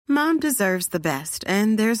Mom deserves the best,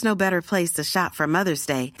 and there's no better place to shop for Mother's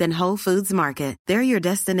Day than Whole Foods Market. They're your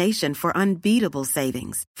destination for unbeatable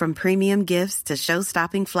savings, from premium gifts to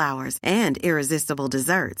show-stopping flowers and irresistible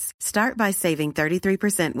desserts. Start by saving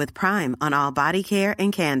 33% with Prime on all body care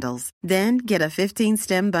and candles. Then get a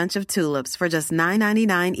 15-stem bunch of tulips for just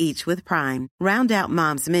 $9.99 each with Prime. Round out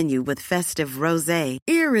Mom's menu with festive rosé,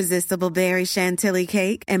 irresistible berry chantilly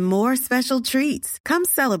cake, and more special treats. Come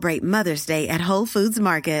celebrate Mother's Day at Whole Foods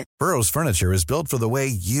Market. Burrow's furniture is built for the way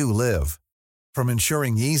you live. From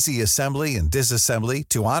ensuring easy assembly and disassembly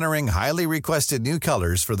to honoring highly requested new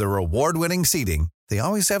colors for their award-winning seating, they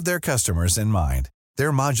always have their customers in mind.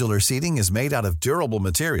 Their modular seating is made out of durable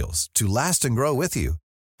materials to last and grow with you.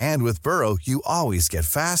 And with Burrow, you always get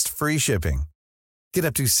fast, free shipping. Get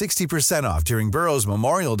up to 60% off during Burrow's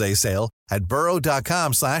Memorial Day sale at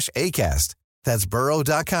burrow.com/ACAST. That's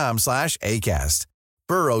burrow.com/ACAST.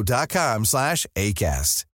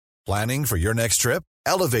 burrow.com/ACAST. Planning for your next trip?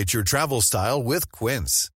 Elevate your travel style with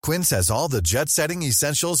Quince. Quince has all the jet-setting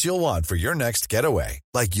essentials you'll want for your next getaway,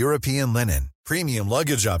 like European linen, premium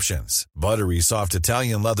luggage options, buttery soft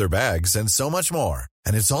Italian leather bags, and so much more.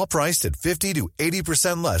 And it's all priced at 50 to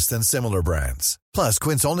 80% less than similar brands. Plus,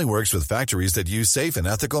 Quince only works with factories that use safe and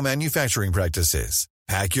ethical manufacturing practices.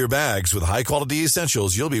 Pack your bags with high-quality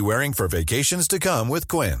essentials you'll be wearing for vacations to come with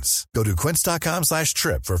Quince. Go to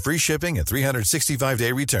quince.com/trip for free shipping and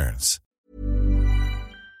 365-day returns.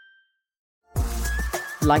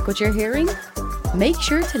 Like what you're hearing? Make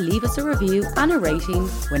sure to leave us a review and a rating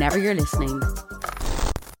whenever you're listening.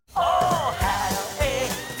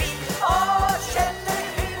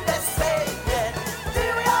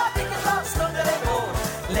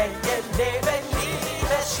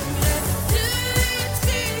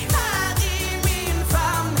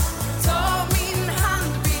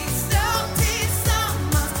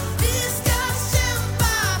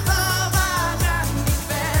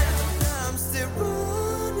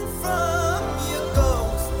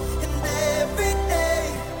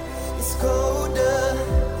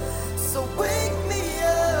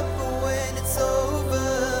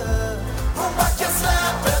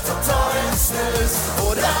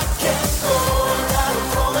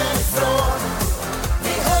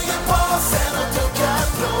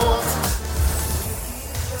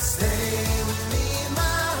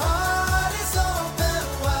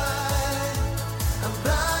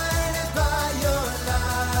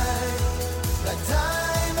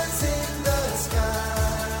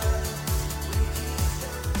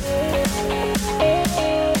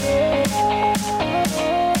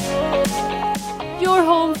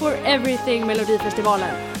 Everything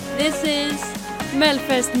Melodifestivalen. This is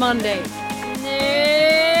Melfest Monday. Nu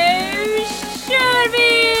kör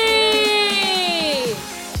vi!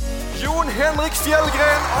 Jon Henrik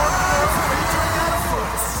Fjällgren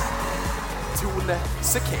Tone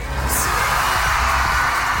Sekens.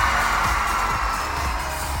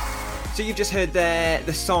 So you've just heard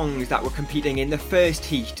the songs that were competing in the first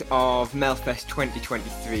heat of Melfest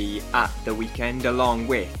 2023 at the weekend, along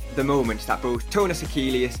with the moments that both Tone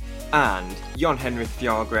Sekelius and Jon Henrik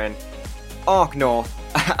Fjällgren, Ark North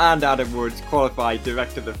and Adam Woods qualified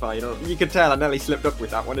direct to the final. You can tell I nearly slipped up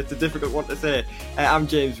with that one. It's a difficult one to say. I'm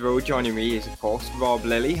James Rowe. Joining me is, of course, Rob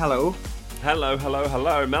Lilly. Hello. Hello.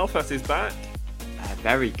 Melfest is back.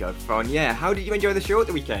 Very good fun, yeah. How did you enjoy the show at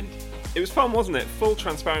the weekend? It was fun, wasn't it? Full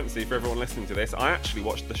transparency for everyone listening to this. I actually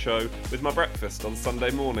watched the show with my breakfast on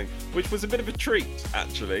Sunday morning, which was a bit of a treat,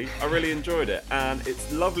 actually. I really enjoyed it, and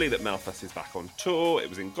it's lovely that Melfest is back on tour. It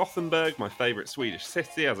was in Gothenburg, my favourite Swedish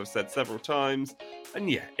city, as I've said several times.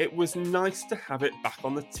 And yeah, it was nice to have it back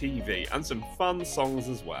on the TV, and some fun songs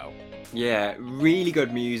as well. Yeah, really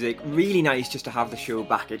good music, really nice just to have the show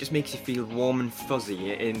back. It just makes you feel warm and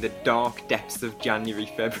fuzzy in the dark depths of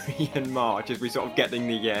January, February and March as we're sort of getting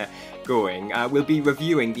the year going. We'll be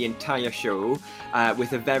reviewing the entire show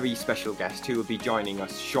with a very special guest who will be joining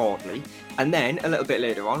us shortly. And then, a little bit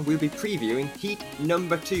later on, we'll be previewing Heat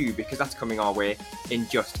number 2 because that's coming our way in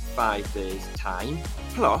just 5 days' time.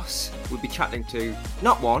 Plus, we'll be chatting to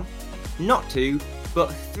not one, not two,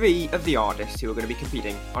 but 3 of the artists who are going to be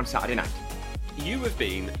competing on Saturday night. You have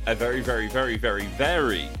been a very, very, very, very,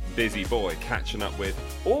 very busy boy catching up with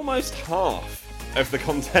almost half of the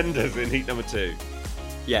contenders in Heat number 2.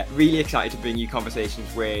 Yeah, really excited to bring you conversations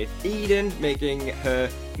with Eden making her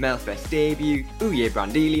Melfest debut, Uye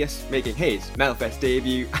Brandelius making his Melfest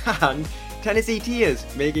debut, and Tennessee Tears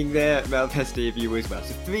making their Melfest debut as well.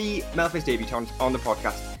 So 3 Melfest debutants on the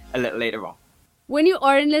podcast a little later on. When you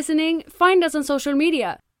aren't listening, find us on social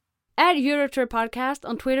media. At Eurotour Podcast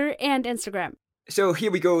on Twitter and Instagram. So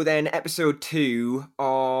here we go then, episode 2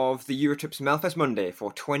 of the Eurotrips Melfest Monday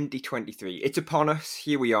for 2023. It's upon us,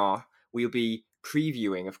 here we are. We'll be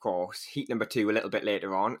previewing, of course, heat number 2 a little bit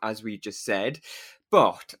later on, as we just said.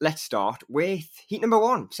 But let's start with heat number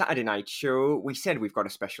 1, Saturday night show. We said we've got a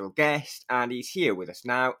special guest, and he's here with us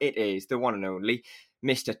now. It is the one and only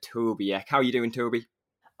Mr. Toby Eck. How are you doing, Toby?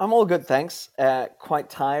 I'm all good, thanks. Quite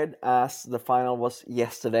tired as the final was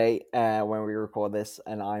yesterday when we record this,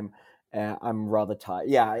 and I'm rather tired.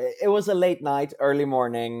 Yeah, it was a late night, early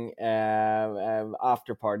morning,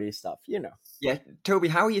 after party stuff, you know. Yeah, Toby,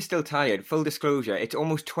 how are you still tired? Full disclosure, it's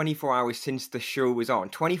almost 24 hours since the show was on.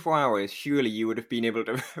 24 hours, surely you would have been able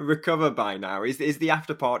to recover by now. Is the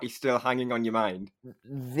after party still hanging on your mind?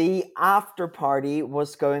 The after party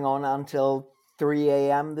was going on until 3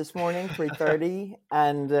 a.m. this morning, 3:30,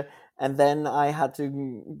 and then I had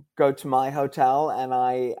to go to my hotel and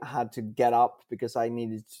I had to get up because I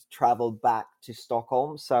needed to travel back to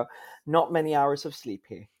Stockholm. So not many hours of sleep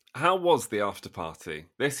here. How was the after party?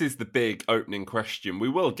 This is the big opening question. We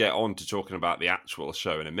will get on to talking about the actual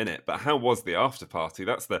show in a minute, but how was the after party?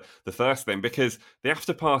 That's the first thing, because the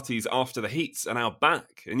after parties after the heats are now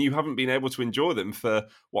back, and you haven't been able to enjoy them for,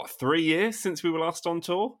 3 years since we were last on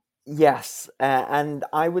tour? Yes, and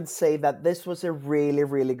I would say that this was a really,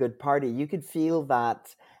 really good party. You could feel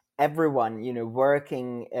that everyone,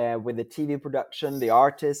 working with the TV production, the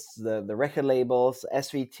artists, the record labels,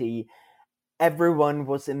 SVT, everyone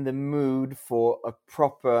was in the mood for a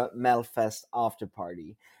proper Melfest after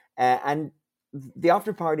party. And the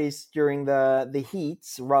after parties during the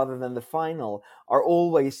heats, rather than the final, are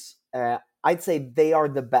always, I'd say they are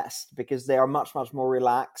the best because they are much, much more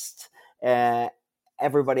relaxed.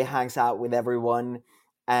 Everybody hangs out with everyone,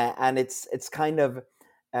 and it's kind of,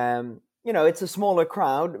 it's a smaller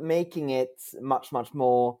crowd, making it much, much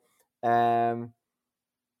more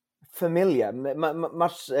familiar,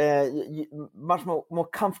 much more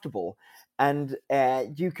comfortable, and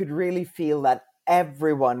you could really feel that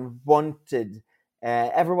everyone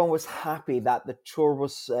was happy that the tour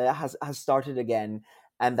has started again,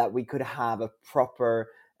 and that we could have a proper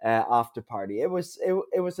after party. It was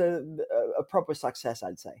a proper success,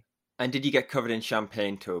 I'd say. And did you get covered in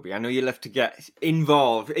champagne, Toby? I know you love to get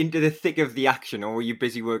involved into the thick of the action, or were you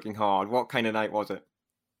busy working hard? What kind of night was it?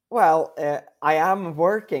 Well, I am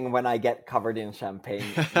working when I get covered in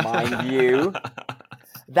champagne, mind you.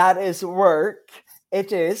 That is work.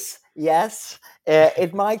 It is, yes.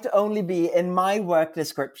 It might only be in my work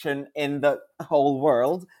description in the whole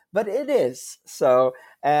world, but it is. So,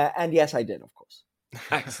 and yes, I did, of course.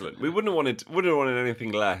 Excellent. We wouldn't have wanted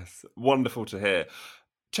anything less. Wonderful to hear.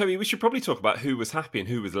 Toby, we should probably talk about who was happy and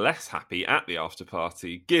who was less happy at the after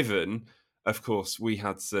party, given, of course, we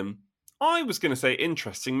had some, I was going to say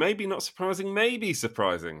interesting, maybe not surprising, maybe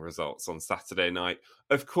surprising results on Saturday night.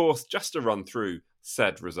 Of course, just to run through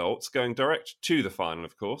said results, going direct to the final,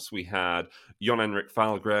 of course, we had Jon-Henrik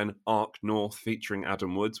Fahlgren, Arc North, featuring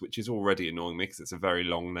Adam Woods, which is already annoying me because it's a very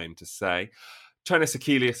long name to say. Tonis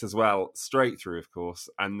Achilles as well, straight through, of course.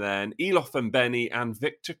 And then Elof and Benny and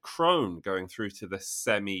Victor Krone going through to the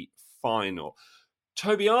semi-final.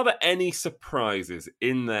 Toby, are there any surprises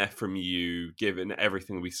in there from you, given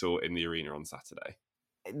everything we saw in the arena on Saturday?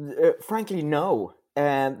 Frankly, no.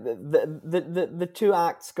 The two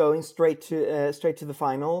acts going straight to the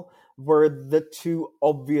final were the two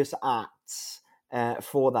obvious acts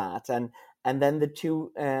for that, and then the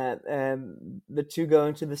two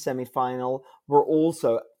going to the semi-final were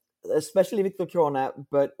also, especially Victor Krone,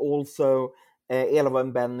 but also Elof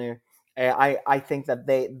and Benny. I think that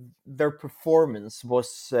their performance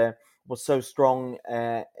was so strong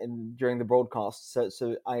during the broadcast.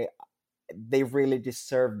 So they really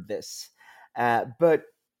deserved this. But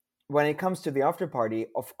when it comes to the after party,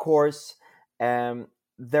 of course, there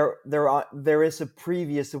is a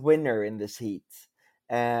previous winner in this heat,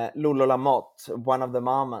 Lolo Lamotte, one of the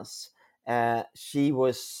mamas. She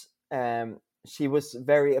was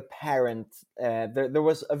very apparent. There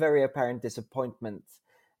was a very apparent disappointment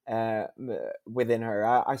within her.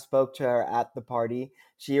 I spoke to her at the party.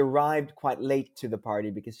 She arrived quite late to the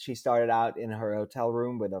party because she started out in her hotel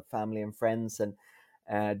room with her family and friends, and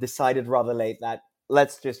decided rather late that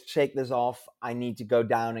let's just shake this off. I need to go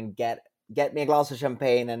down and get me a glass of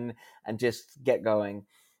champagne and just get going.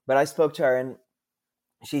 But I spoke to her, and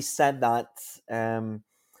she said that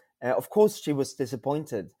of course she was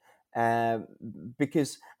disappointed,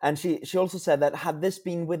 because, and she also said that had this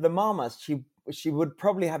been with the mamas, she would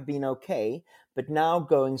probably have been okay, but now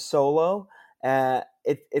going solo,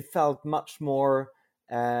 it felt much more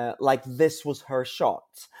like this was her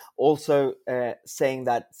shot. Also saying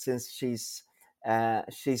that since she's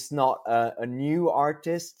She's not a new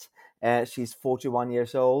artist. She's 41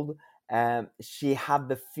 years old. She had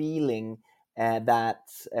the feeling that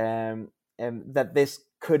this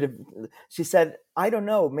could have. She said, "I don't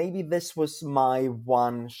know. Maybe this was my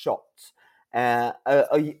one shot."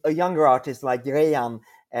 A younger artist like Rayan,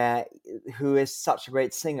 who is such a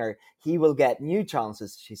great singer, he will get new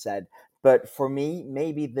chances. She said, but for me,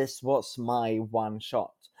 maybe this was my one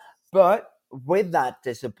shot. But with that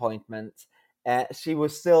disappointment, she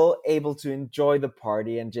was still able to enjoy the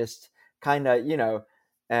party and just kind of,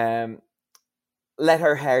 um, let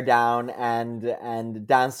her hair down and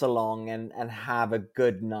dance along and have a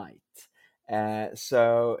good night.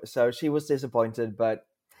 So she was disappointed, but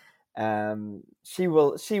she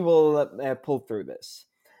will pull through this.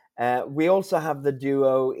 We also have the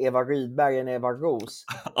duo Eva Rydberg and Eva Ros.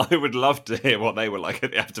 I would love to hear what they were like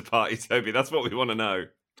at the after party, Toby. That's what we want to know.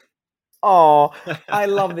 Oh, I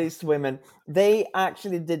love these women. They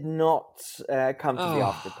actually did not come to the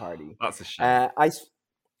after party. That's a shame.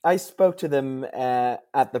 I spoke to them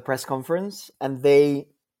at the press conference, and it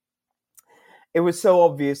was so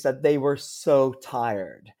obvious that they were so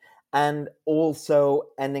tired, and also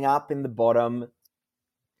ending up in the bottom.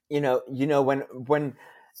 When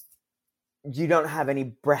you don't have any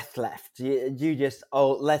breath left, you just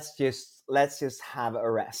let's just have a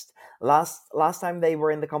rest. Last time they were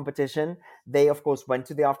in the competition, they of course went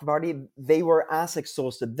to the after party. They were as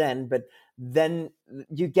exhausted then, but then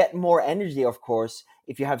you get more energy, of course,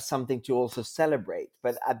 if you have something to also celebrate.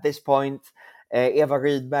 But at this point, Eva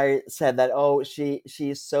Rydberg said that she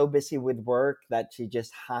is so busy with work that she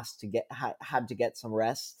just had to get some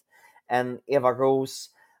rest. And Eva Ros,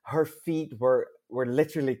 her feet were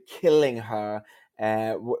literally killing her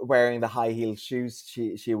wearing the high heel shoes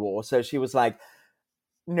she wore. So she was like,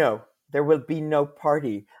 "No, there will be no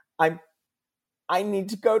party. I need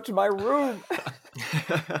to go to my room."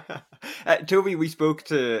 Toby, we spoke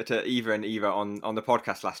to Eva and Eva on the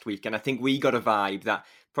podcast last week, and I think we got a vibe that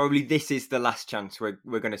probably this is the last chance we're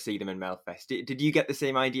going to see them in Melfest. Did you get the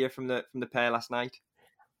same idea from the pair last night?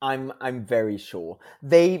 I'm very sure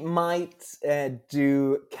they might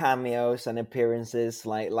do cameos and appearances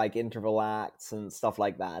like interval acts and stuff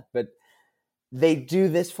like that, but they do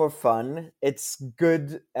this for fun. It's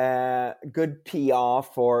good PR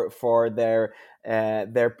for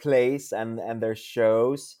their plays and their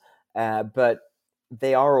shows, but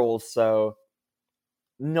they are also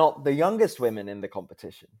not the youngest women in the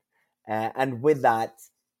competition, and with that,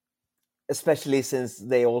 especially since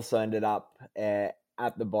they also ended up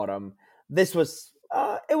at the bottom. This was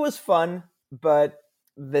it was fun, but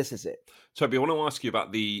this is it. Toby, I want to ask you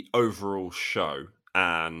about the overall show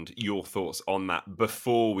and your thoughts on that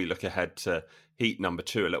before we look ahead to heat number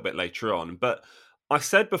 2 a little bit later on. But I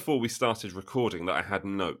said before we started recording that I had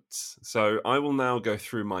notes, so I will now go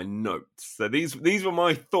through my notes. So these were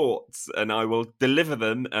my thoughts, and I will deliver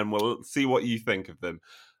them, and we'll see what you think of them.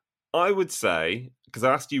 I would say, because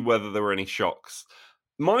I asked you whether there were any shocks,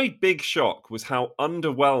 my big shock was how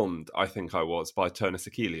underwhelmed I think I was by Tona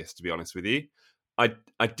Sakelius, to be honest with you.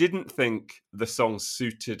 I didn't think the song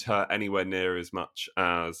suited her anywhere near as much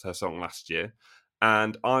as her song last year.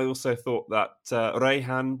 And I also thought that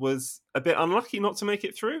Reyhan was a bit unlucky not to make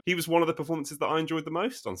it through. He was one of the performances that I enjoyed the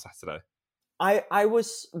most on Saturday. I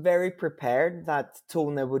was very prepared that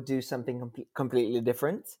Tone would do something completely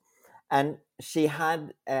different. And she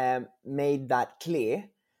had made that clear.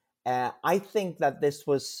 I think that this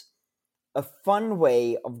was a fun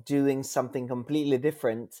way of doing something completely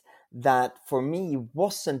different that for me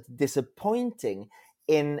wasn't disappointing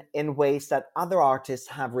in ways that other artists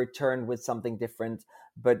have returned with something different,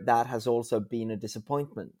 but that has also been a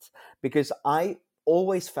disappointment. Because I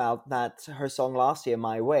always felt that her song last year,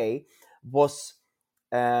 My Way, was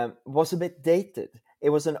a bit dated.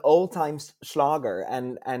 It was an old times schlager,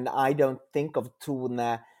 and I don't think of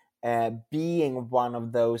Tone being one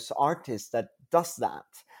of those artists that does that.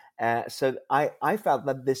 So I felt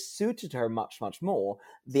that this suited her much more.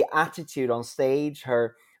 The attitude on stage,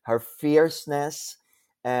 her fierceness.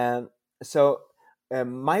 So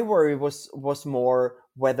my worry was more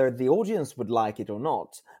whether the audience would like it or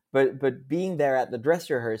not. But being there at the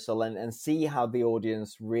dress rehearsal and see how the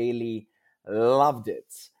audience really loved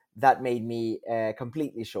it, that made me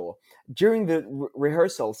completely sure. During the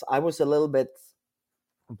rehearsals, I was a little bit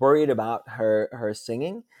worried about her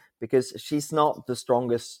singing because she's not the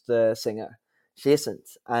strongest singer. She isn't.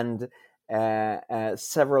 And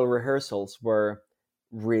several rehearsals were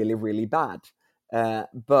really bad.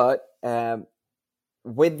 But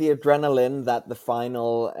with the adrenaline that the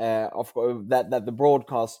final that the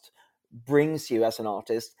broadcast brings you as an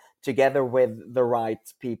artist, together with the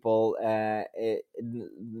right people,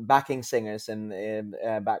 backing singers and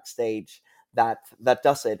backstage, that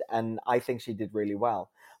does it. And I think she did really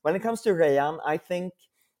well. When it comes to Rayan, I think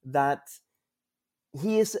that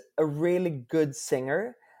he is a really good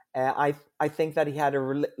singer. I think that he had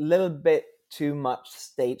a little bit too much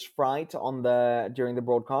stage fright during the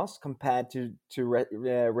broadcast compared to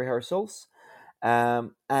rehearsals.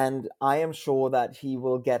 And I am sure that he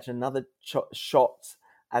will get another shot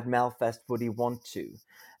at Melfest would he want to.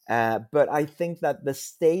 But I think that the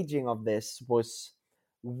staging of this was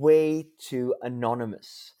way too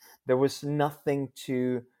anonymous. There was nothing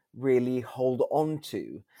to really hold on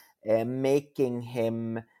to, making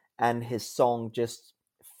him and his song just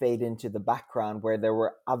fade into the background where there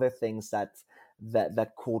were other things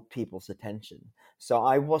that caught people's attention. So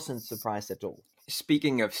I wasn't surprised at all.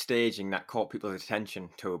 Speaking of staging that caught people's attention,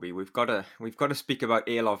 Toby, we've got to speak about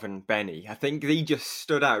Elov and Benny. I think they just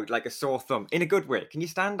stood out like a sore thumb in a good way. Can you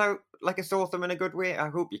stand out like a sore thumb in a good way? I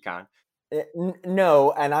hope you can.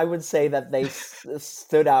 No, and I would say that they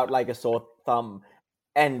stood out like a sore thumb.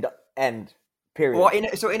 End. Period. Well,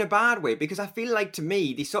 in a bad way, because I feel like, to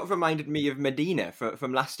me, they sort of reminded me of Medina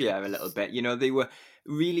from last year a little bit. You know, they were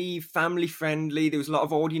really family friendly. There was a lot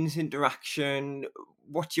of audience interaction.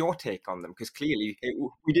 What's your take on them? Because clearly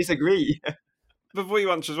we disagree. Before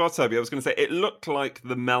you answer as well, Toby, I was going to say, it looked like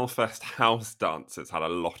the Melfest house dancers had a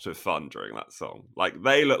lot of fun during that song. Like,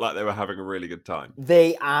 they looked like they were having a really good time.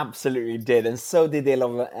 They absolutely did, and so did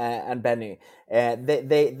Elov and Benny.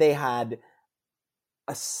 They had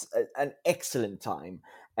an excellent time.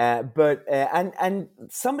 But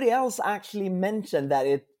somebody else actually mentioned that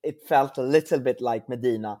it felt a little bit like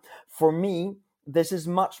Medina. For me, this is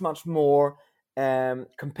much more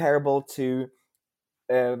comparable to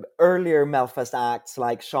earlier Melfest acts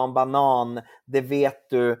like Sean Banan, De Vet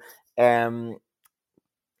Du, and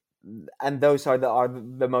those are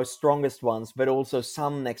the most strongest ones, but also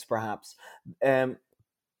Samnex perhaps.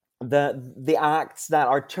 The acts that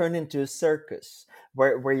are turned into a circus,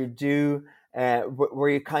 where you do where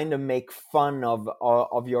you kind of make fun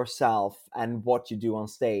of yourself and what you do on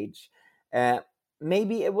stage.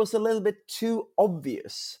 Maybe it was a little bit too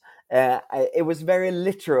obvious. It was very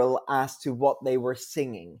literal as to what they were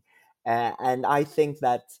singing, and I think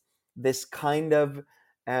that this kind of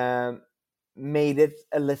made it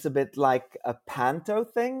a little bit like a panto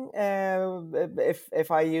thing,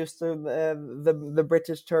 if I use the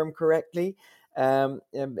British term correctly.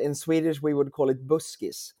 In Swedish we would call it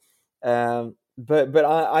buskis, but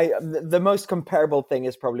I the most comparable thing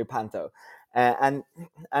is probably panto, and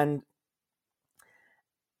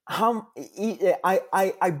how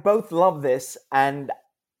I both love this and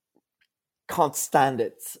can't stand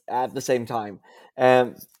it at the same time.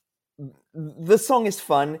 The song is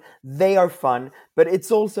fun, they are fun, but it's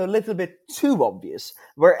also a little bit too obvious,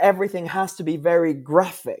 where everything has to be very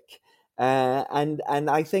graphic, and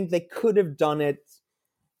I think they could have done it.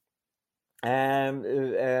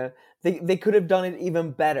 They could have done it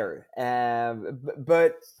even better,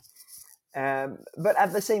 but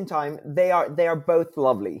at the same time, they are both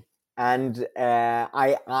lovely, and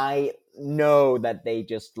I know that they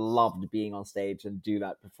just loved being on stage and do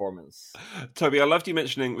that performance. Toby, I loved you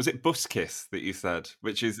mentioning, was it buskis that you said,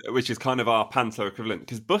 which is kind of our panto equivalent?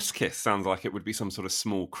 Because buskis sounds like it would be some sort of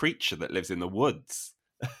small creature that lives in the woods.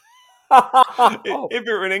 If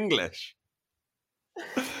it were in English.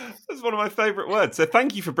 That's one of my favourite words. So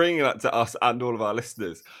thank you for bringing that to us and all of our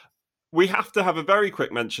listeners. We have to have a very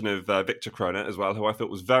quick mention of Victor Kroner as well, who I thought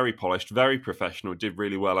was very polished, very professional, did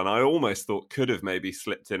really well, and I almost thought could have maybe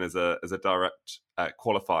slipped in as a direct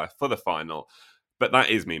qualifier for the final. But that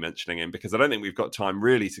is me mentioning him because I don't think we've got time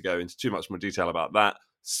really to go into too much more detail about that.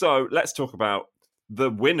 So let's talk about the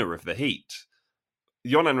winner of the heat.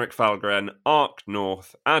 Jon-Henrik Fahlgren, Ark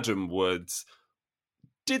North, Adam Woods.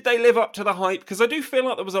 Did they live up to the hype? Because I do feel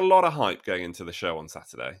like there was a lot of hype going into the show on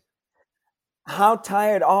Saturday. How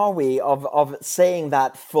tired are we of saying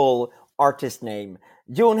that full artist name?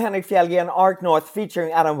 Jon-Henrik Fjällgren, Ark North,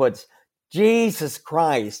 featuring Adam Woods. Jesus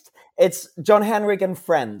Christ. It's Jon-Henrik and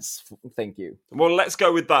Friends. Thank you. Well, let's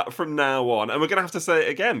go with that from now on. And we're going to have to say it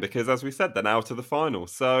again because, as we said, they're now to the final.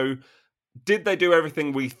 So, did they do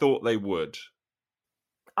everything we thought they would?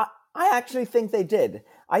 I actually think they did.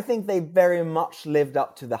 I think they very much lived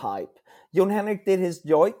up to the hype. Jon-Henrik did his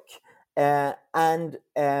joik, and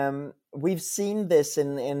we've seen this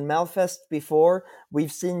in Melfest before.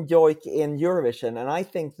 We've seen joik in Eurovision, and I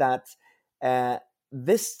think that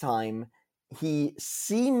this time he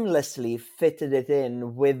seamlessly fitted it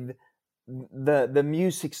in with the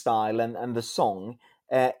music style and the song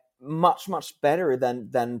much better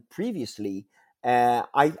than previously.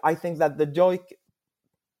 I think that the Joik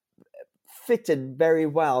fitted very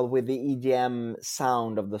well with the EDM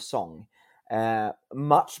sound of the song,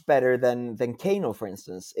 much better than Kano, for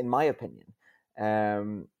instance, in my opinion.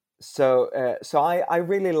 So I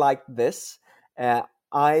really liked this.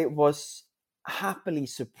 I was happily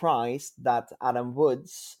surprised that Adam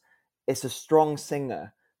Woods is a strong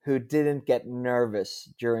singer who didn't get nervous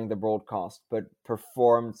during the broadcast but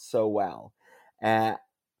performed so well.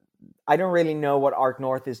 I don't really know what Art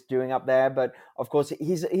North is doing up there, but of course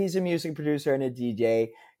he's a music producer and a DJ.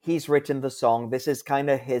 He's written the song. This is kind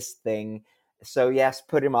of his thing. So yes,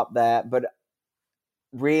 put him up there. But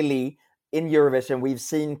really, in Eurovision, we've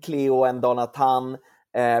seen Cleo and Donatan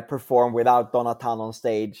perform without Donatan on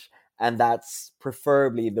stage, and that's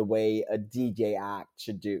preferably the way a DJ act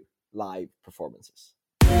should do live performances.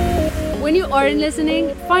 When you aren't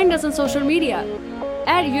listening, find us on social media.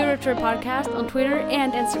 Add Eurotrip Podcast on Twitter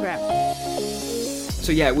and Instagram.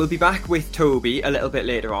 So yeah, we'll be back with Toby a little bit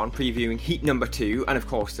later on, previewing Heat number 2, and of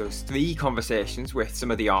course those 3 conversations with some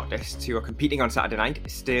of the artists who are competing on Saturday night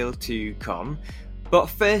still to come. But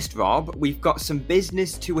first, Rob, we've got some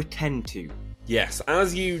business to attend to. Yes,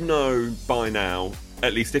 as you know by now,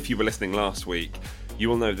 at least if you were listening last week, you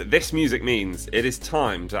will know that this music means it is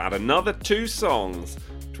time to add another 2 songs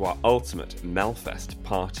to our ultimate Melfest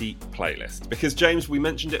party playlist. Because, James, we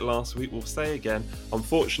mentioned it last week, we'll say again,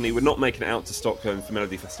 unfortunately we're not making it out to Stockholm for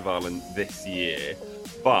Melodifestivalen this year,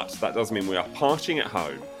 but that does mean we are partying at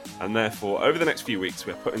home, and therefore over the next few weeks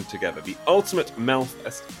we are putting together the ultimate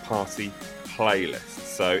Melfest party playlist.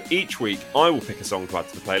 So each week I will pick a song to add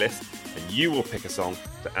to the playlist, and you will pick a song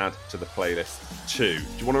to add to the playlist too.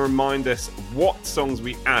 Do you want to remind us what songs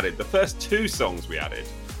we added, the first 2 songs we added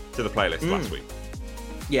to the playlist last week?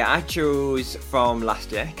 Yeah, I chose from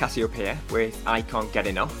last year, Cassiopeia with I Can't Get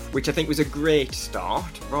Enough, which I think was a great start.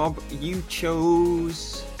 Rob, you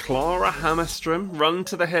chose Clara Hammerström, Run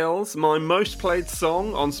to the Hills, my most played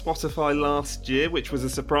song on Spotify last year, which was a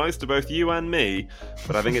surprise to both you and me,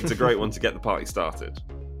 but I think it's a great one to get the party started.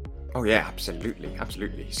 Oh yeah, absolutely,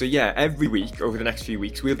 absolutely. So yeah, every week, over the next few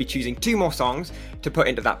weeks, we'll be choosing 2 more songs to put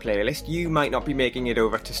into that playlist. You might not be making it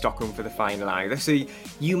over to Stockholm for the final either, so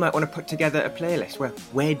you might want to put together a playlist. Well,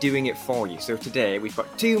 we're doing it for you. So today, we've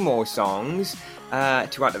got 2 more songs to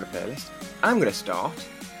add to the playlist. I'm going to start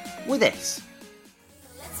with this.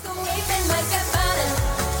 Let's go in my cabana.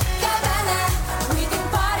 We can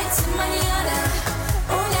party to mañana.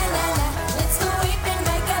 Oh na na na. Let's go in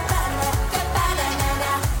my cabana,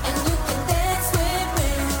 and you can dance with me.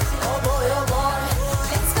 Oh boy,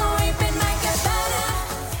 let's go in my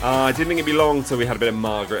cabana. I didn't think it'd be long till we had a bit of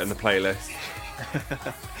Margaret in the playlist.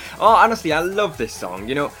 Oh, honestly, I love this song.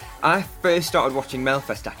 You know, I first started watching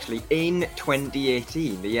Melfest actually in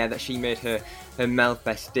 2018, the year that she made her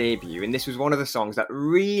Melfest debut, and this was one of the songs that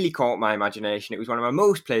really caught my imagination. It was one of my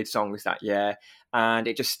most played songs that year, and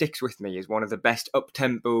it just sticks with me as one of the best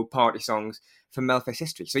up-tempo party songs from Melfest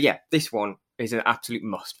history. So yeah, this one is an absolute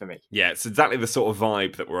must for me. Yeah, it's exactly the sort of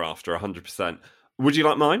vibe that we're after, 100%. Would you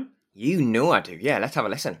like mine? You know I do. Yeah, let's have a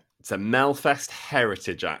listen. It's a Melfest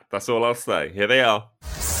heritage act, that's all I'll say. Here they are.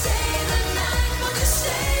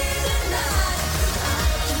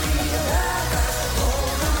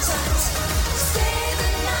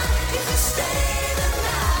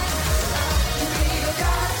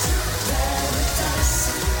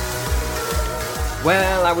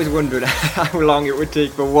 Well, I was wondering how long it would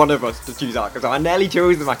take for one of us to choose that, because I nearly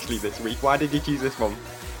chose them actually this week. Why did you choose this one?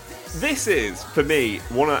 This is, for me,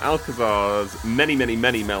 one of Alcazar's many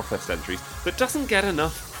Melfest entries that doesn't get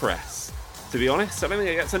enough press. To be honest, I don't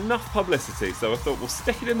think it gets enough publicity, so I thought we'll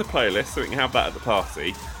stick it in the playlist so we can have that at the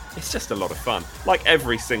party. It's just a lot of fun. Like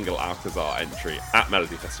every single Alcazar entry at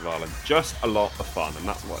Melodifestivalen, just a lot of fun, and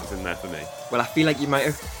that's what is in there for me. Well, I feel like you might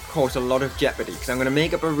have caused a lot of jeopardy, because I'm going to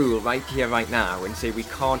make up a rule right here, right now, and say we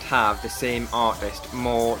can't have the same artist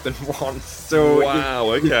more than once. So wow,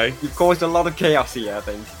 okay. You've caused a lot of chaos here, I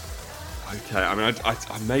think. Okay, I mean, I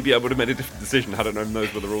maybe I would have made a different decision had I known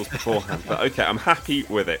those were the rules beforehand, but okay, I'm happy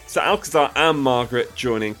with it. So Alcazar and Margaret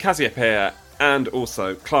joining Cassiopeia and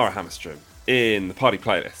also Clara Hammerström in the party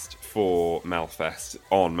playlist for Melfest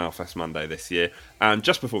on Melfest Monday this year. And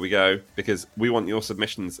just before we go, because we want your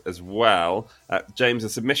submissions as well, James, a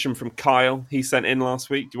submission from Kyle he sent in last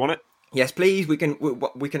week. Do you want it? Yes, please. We can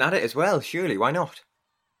add it as well. Surely, why not?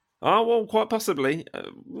 Oh, well, quite possibly.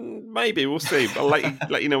 Maybe, we'll see. I'll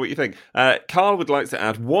let you know what you think. Carl would like to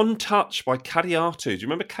add One Touch by Kadiatu. Do you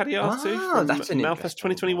remember Kadiatu from that's an Melfest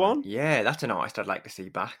 2021? Yeah, that's an artist I'd like to see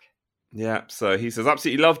back. Yeah, so he says,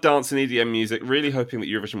 absolutely love dance and EDM music. Really hoping that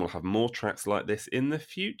Eurovision will have more tracks like this in the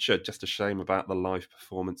future. Just a shame about the live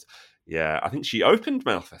performance. Yeah, I think she opened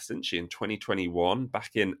Melfest, didn't she, in 2021, back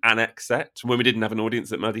in Annexet, when we didn't have an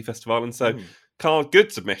audience at Muddy Festival Island. So, Carl,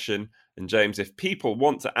 good submission. And James, if people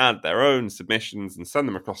want to add their own submissions and send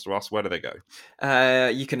them across to us, where do they go?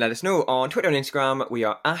 You can let us know on Twitter and Instagram. We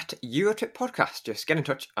are at Eurotrip Podcast. Just get in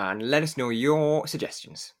touch and let us know your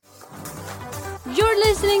suggestions. You're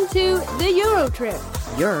listening to The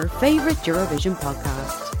Eurotrip. Your favourite Eurovision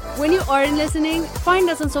podcast. When you aren't listening, find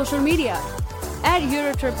us on social media. At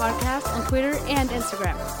Eurotrip Podcast on Twitter and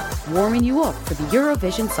Instagram. Warming you up for the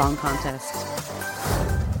Eurovision Song Contest.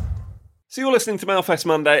 So you're listening to Melfest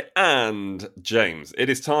Monday, and James, it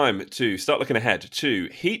is time to start looking ahead to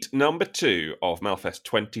heat number 2 of Melfest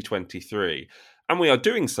 2023. And we are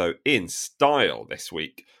doing so in style this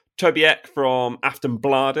week. Toby Eck from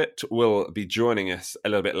Aftonbladet will be joining us a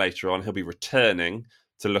little bit later on. He'll be returning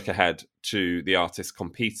to look ahead to the artists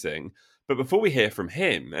competing. But before we hear from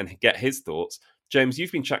him and get his thoughts, James,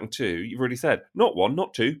 you've been chatting to, you've already said, not 1,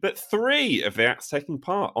 not 2, but 3 of the acts taking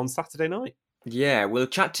part on Saturday night. Yeah, we'll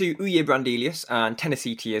chat to Uye Brandelius and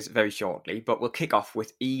Tennessee Tears very shortly, but we'll kick off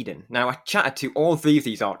with Eden. Now, I chatted to all 3 of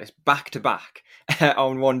these artists back to back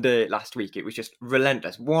on one day last week. It was just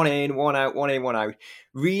relentless. 1 in, 1 out, 1 in, 1 out.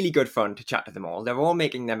 Really good fun to chat to them all. They're all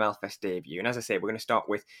making their Melfest debut. And as I say, we're going to start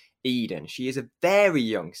with Eden. She is a very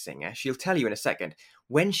young singer. She'll tell you in a second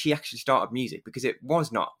when she actually started music, because it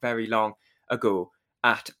was not very long ago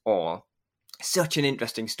at all. Such an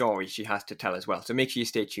interesting story she has to tell as well, so make sure you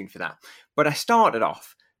stay tuned for that. But I started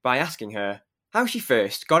off by asking her how she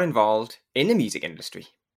first got involved in the music industry.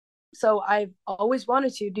 So I've always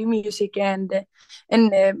wanted to do music and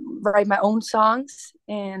write my own songs,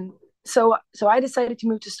 and so I decided to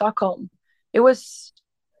move to Stockholm. It was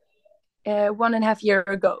 1.5 years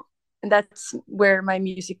ago, and that's where my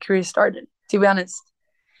music career started, to be honest.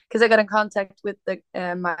 Because I got in contact with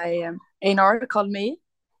my A&R called me,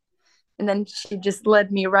 and then she just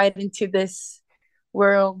led me right into this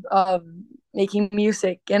world of making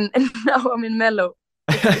music, and now I'm in Mello.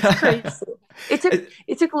 It's crazy.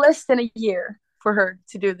 It took less than a year for her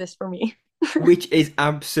to do this for me. Which is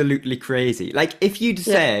absolutely crazy. Like,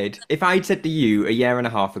 if I'd said to you a year and a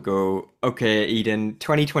half ago, okay, Eden,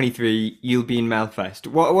 2023, you'll be in Melfest,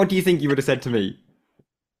 what do you think you would have said to me?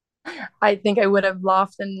 I think I would have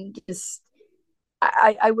laughed and just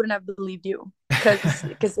I wouldn't have believed you,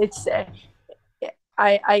 because it's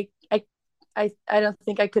I don't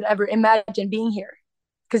think I could ever imagine being here,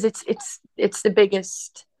 because it's the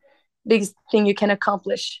biggest thing you can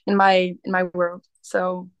accomplish in my world.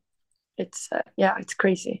 So it's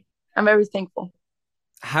crazy. I'm very thankful.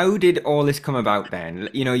 How did all this come about then?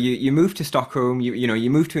 You know, you moved to Stockholm,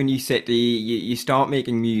 you moved to a new city, you start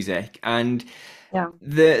making music, and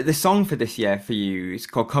the song for this year for you is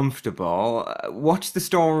called Comfortable. What's the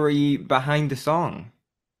story behind the song?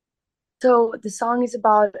 So the song is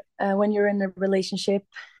about when you're in a relationship,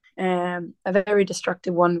 a very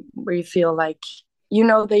destructive one, where you feel like you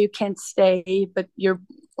know that you can't stay, but you're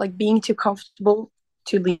like being too comfortable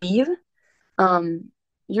to leave.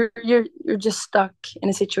 You're just stuck in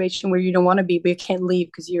a situation where you don't want to be, but you can't leave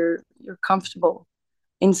because you're comfortable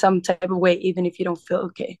in some type of way, even if you don't feel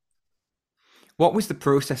okay. What was the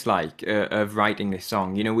process like of writing this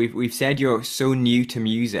song? You know, we've said you're so new to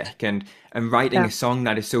music and writing a song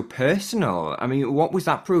that is so personal. I mean, what was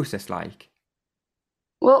that process like?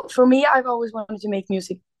 Well, for me, I've always wanted to make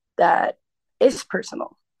music that is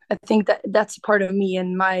personal. I think that's part of me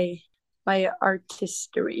and my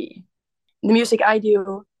artistry. The music I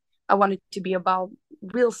do, I want it to be about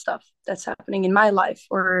real stuff that's happening in my life,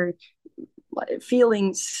 or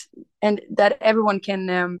feelings, and that everyone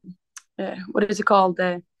can. What is it called?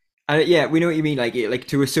 Yeah, we know what you mean. Like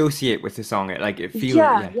to associate with the song, like it feels.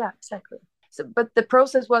 Yeah, exactly. So, but the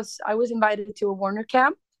process was, I was invited to a Warner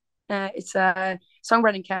camp. It's a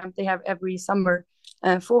songwriting camp they have every summer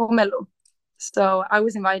for Mello. So I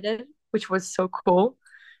was invited, which was so cool.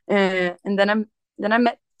 And then I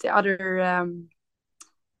met the other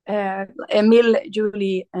Emil,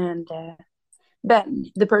 Julie, and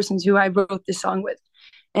Ben, the persons who I wrote this song with,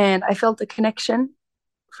 and I felt a connection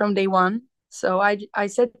from day one. So I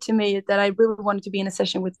said to me that I really wanted to be in a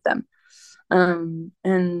session with them. And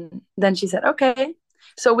then she said, okay.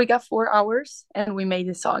 So we got 4 hours and we made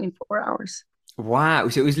the song in 4 hours. Wow.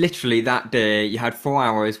 So it was literally that day you had 4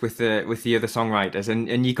 hours with the other songwriters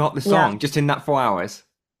and you got the song just in that 4 hours.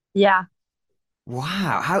 Yeah.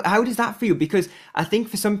 Wow. How does that feel? Because I think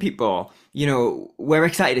for some people, you know, we're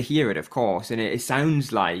excited to hear it, of course, and it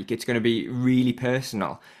sounds like it's going to be really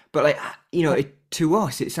personal. But like, you know, to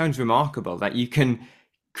us, it sounds remarkable that you can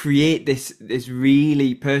create this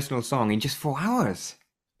really personal song in just 4 hours.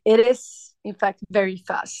 It is, in fact, very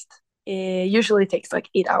fast. it usually takes like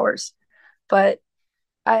 8 hours. But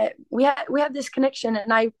we had this connection,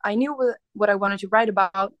 and I knew what I wanted to write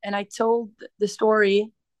about, and I told the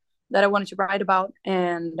story that I wanted to write about,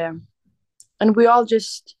 and we all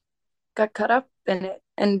just got caught up in it,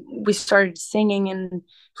 and we started singing and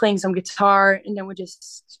playing some guitar, and then we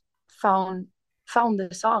just found the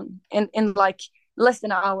song in like less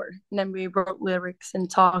than an hour, and then we wrote lyrics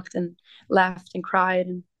and talked and laughed and cried,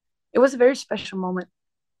 and it was a very special moment.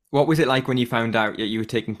 What was it like when you found out that you were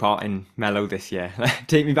taking part in Mellow this year?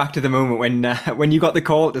 Take me back to the moment when you got the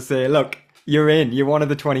call to say, look, you're in, you're one of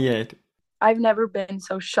the 28. I've never been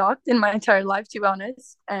so shocked in my entire life, to be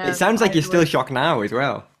honest. It sounds like you're still shocked now as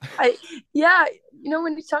well. Yeah,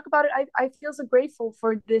 when you talk about it, I feel so grateful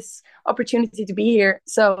for this opportunity to be here.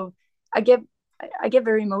 So I get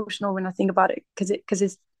very emotional when I think about it, because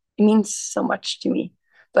it means so much to me.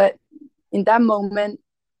 But in that moment,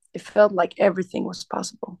 it felt like everything was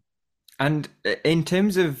possible. And in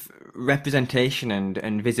terms of representation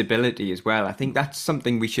and visibility as well, I think that's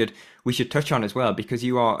something we should touch on as well, because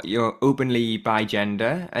you're openly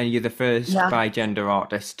bi-gender, and you're the first bi-gender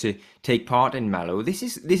artist to take part in Mellow. This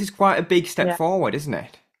is quite a big step forward, isn't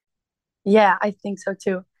it? Yeah, I think so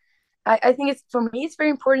too. I think it's very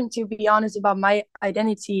important to be honest about my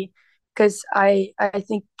identity, because I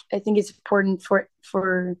think it's important for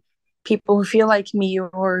people who feel like me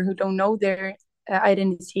or who don't know their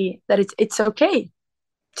identity, that it's okay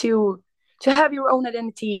to have your own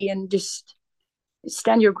identity and just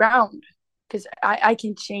stand your ground, because I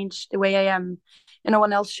can change the way I am, and no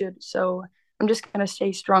one else should. So I'm just gonna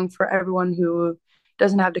stay strong for everyone who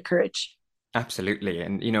doesn't have the courage. Absolutely.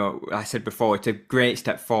 And, I said before, it's a great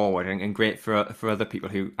step forward and great for other people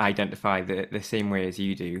who identify the same way as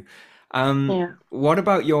you do. What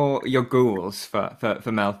about your goals for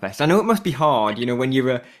Melfest? I know it must be hard, when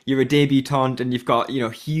you're a debutante and you've got,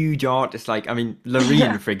 huge artists like,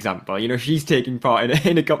 Loreen, for example, she's taking part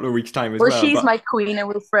in a couple of weeks' time as well. Well, she's my queen and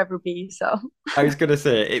will forever be, so. I was going to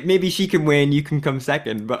say, maybe she can win, you can come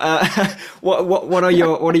second, but what are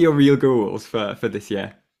your real goals for this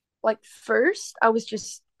year? Like, first, I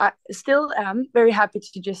still am very happy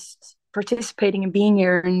to just participating and being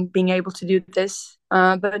here and being able to do this.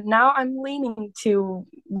 But now I'm leaning to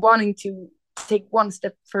wanting to take one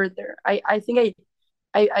step further. I think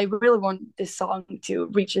I really want this song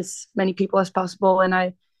to reach as many people as possible, and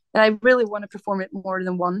I really want to perform it more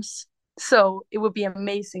than once. So it would be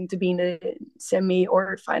amazing to be in the semi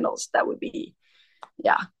or finals. That would be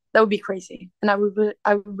crazy, and I would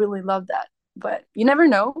really love that. But you never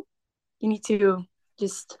know. You need to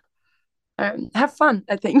just have fun,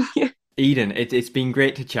 I think. Eden, it's been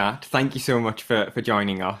great to chat. Thank you so much for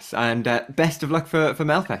joining us, and best of luck for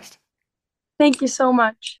Melfest. Thank you so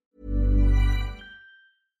much.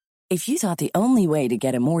 If you thought the only way to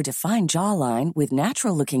get a more defined jawline with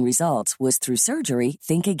natural-looking results was through surgery,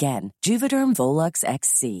 think again. Juvederm Volux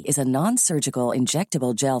XC is a non-surgical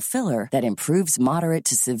injectable gel filler that improves moderate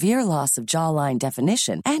to severe loss of jawline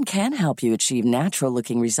definition and can help you achieve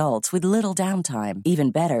natural-looking results with little downtime. Even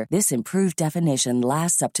better, this improved definition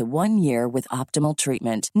lasts up to 1 year with optimal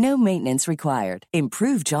treatment. No maintenance required.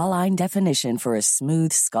 Improve jawline definition for a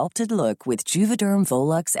smooth, sculpted look with Juvederm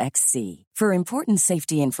Volux XC. For important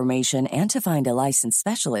safety information and to find a licensed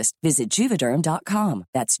specialist, visit Juvederm.com.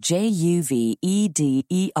 That's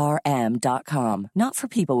JUVEDERM.com. Not for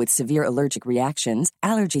people with severe allergic reactions,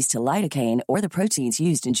 allergies to lidocaine, or the proteins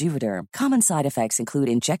used in Juvederm. Common side effects include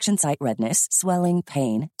injection site redness, swelling,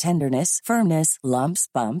 pain, tenderness, firmness, lumps,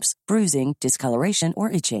 bumps, bruising, discoloration, or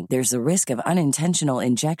itching. There's a risk of unintentional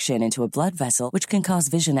injection into a blood vessel, which can cause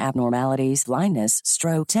vision abnormalities, blindness,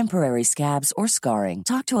 stroke, temporary scabs, or scarring.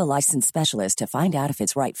 Talk to a licensed specialist to find out if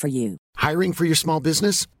it's right for you. Hiring for your small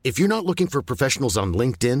business? If you're not looking for professionals on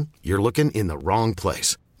LinkedIn, you're looking in the wrong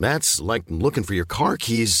place. That's like looking for your car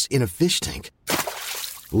keys in a fish tank.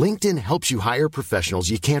 LinkedIn helps you hire professionals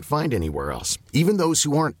you can't find anywhere else, even those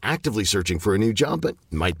who aren't actively searching for a new job but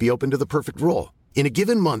might be open to the perfect role. In a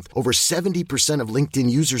given month, over 70% of LinkedIn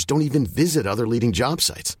users don't even visit other leading job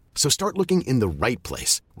sites. So start looking in the right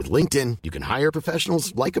place. With LinkedIn, you can hire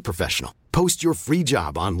professionals like a professional. Post your free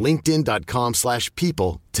job on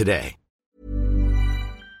linkedin.com/people today.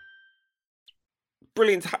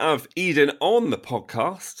 Brilliant to have Eden on the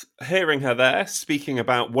podcast. Hearing her there, speaking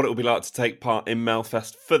about what it will be like to take part in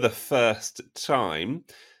Melfest for the first time.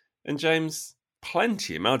 And James,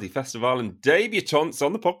 plenty of Melody Festival and debutantes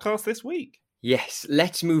on the podcast this week. Yes,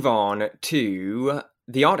 let's move on to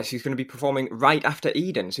the artist who's going to be performing right after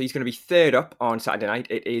Eden. So he's going to be third up on Saturday night.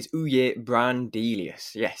 It is Uye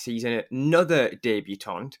Brandelius. Yes, he's another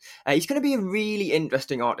debutant. He's going to be a really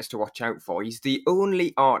interesting artist to watch out for. He's the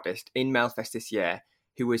only artist in Melfest this year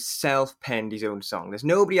who has self-penned his own song. There's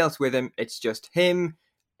nobody else with him. It's just him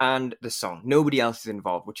and the song. Nobody else is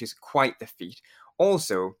involved, which is quite the feat.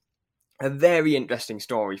 Also, a very interesting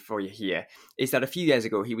story for you here is that a few years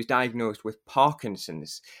ago he was diagnosed with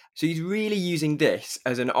Parkinson's. So he's really using this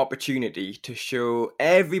as an opportunity to show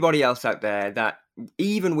everybody else out there that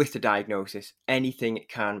even with the diagnosis, anything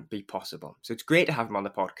can be possible. So it's great to have him on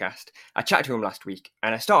the podcast. I chatted to him last week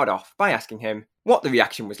and I started off by asking him what the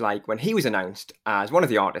reaction was like when he was announced as one of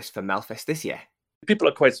the artists for Melfest this year. People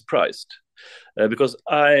are quite surprised because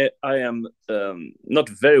I am not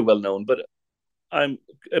very well known, but I'm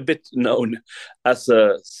a bit known as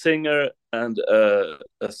a singer and a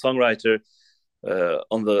songwriter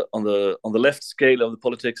on the left scale of the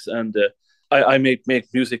politics, and I make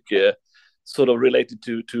music sort of related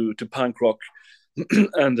to punk rock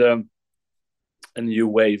and new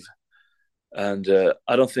wave, and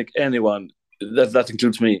I don't think anyone that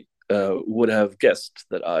includes me would have guessed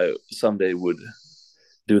that I someday would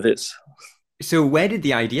do this. So where did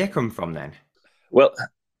the idea come from then? Well,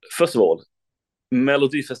 first of all,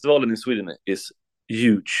 Melodifestivalen in Sweden is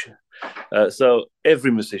huge. So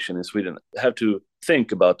every musician in Sweden have to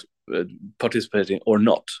think about participating or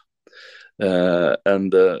not.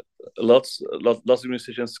 And lots of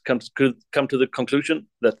musicians could come to the conclusion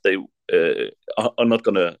that they are not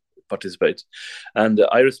going to participate. And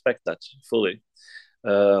I respect that fully.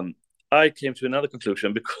 I came to another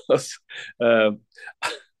conclusion because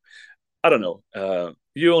I don't know.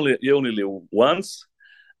 You only live once,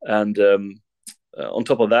 and on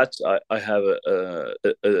top of that, I have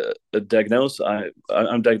a diagnosis.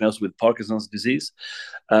 I'm diagnosed with Parkinson's disease,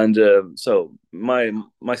 and so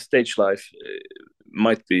my stage life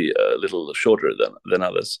might be a little shorter than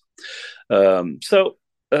others. So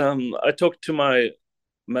I talked to my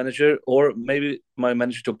manager, or maybe my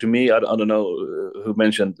manager talked to me. I don't know who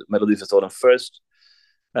mentioned Melodifestivalen first,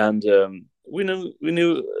 and we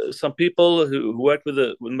knew some people who worked with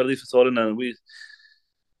Melodifestivalen, and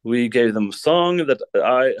we gave them a song that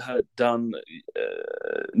I had done,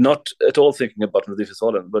 not at all thinking about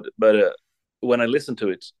Melodifestivalen, but when I listened to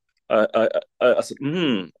it, I said,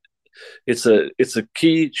 it's a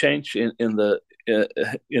key change in the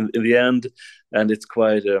end, and it's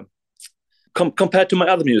quite compared to my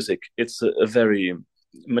other music, it's a very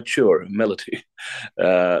mature melody.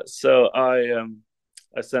 So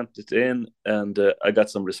I sent it in, and I got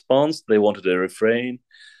some response. They wanted a refrain.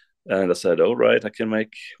 And I said, "All right, I can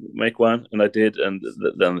make one," and I did, and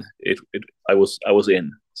then I was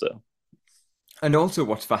in. So, and also,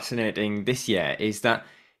 what's fascinating this year is that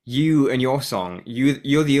you and your song,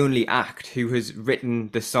 you're the only act who has written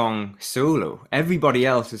the song solo. Everybody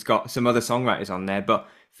else has got some other songwriters on there, but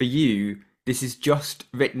for you, this is just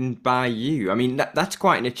written by you. I mean, that's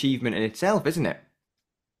quite an achievement in itself, isn't it?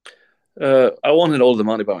 I wanted all the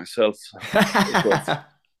money by myself.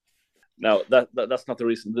 Now, that's not the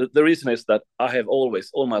reason. The reason is that I have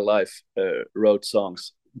always, all my life, wrote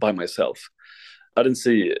songs by myself. I didn't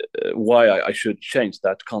see why I should change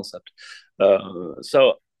that concept.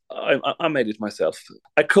 So I made it myself.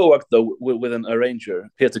 I co-worked, though, with an arranger,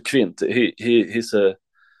 Peter Kvint. He's a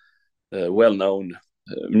well-known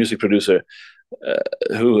music producer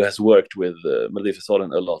who has worked with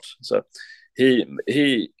Melodifestivalen a lot. So he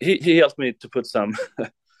helped me to put some,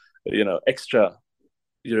 extra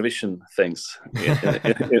Eurovision things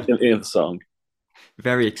in the song.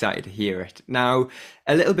 Very excited to hear it. Now,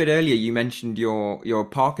 a little bit earlier, you mentioned your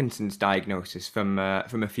Parkinson's diagnosis from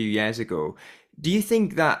a few years ago. Do you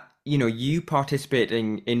think that you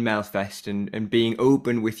participating in Melfest and being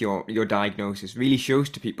open with your diagnosis really shows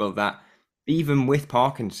to people that even with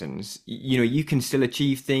Parkinson's, you can still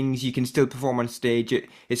achieve things, you can still perform on stage?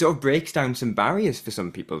 It sort of breaks down some barriers for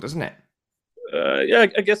some people, doesn't it? Yeah,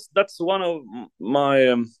 I guess that's one of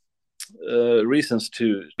my reasons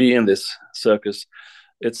to be in this circus.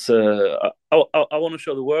 It's I want to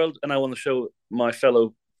show the world, and I want to show my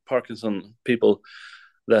fellow Parkinson people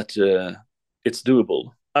that it's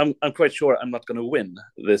doable. I'm quite sure I'm not going to win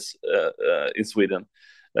this in Sweden,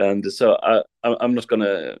 and so I'm not going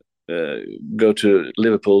to go to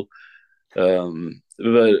Liverpool.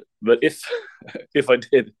 But if if I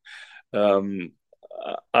did,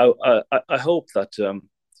 I hope that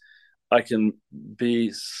I can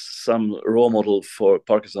be some role model for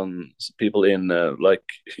Parkinson's people in like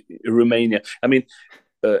Romania. I mean,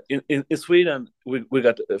 in Sweden we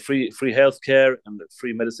got free healthcare and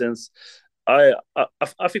free medicines, I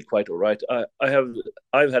feel quite all right.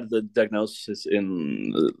 I've had the diagnosis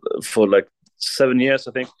in for like 7 years,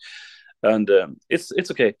 I think, and it's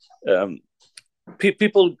okay.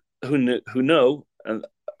 People who know, and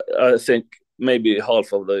I think maybe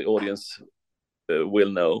half of the audience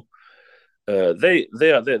will know. They're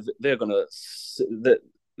gonna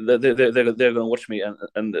they're gonna watch me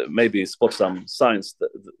and maybe spot some signs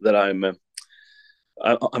that I'm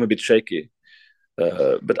a bit shaky.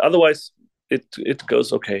 But otherwise, it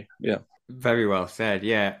goes okay. Yeah. Very well said.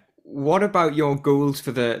 Yeah. What about your goals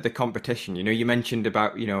for the competition? You know, you mentioned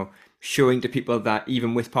about, you know, showing to people that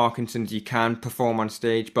even with Parkinson's you can perform on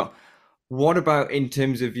stage, but what about in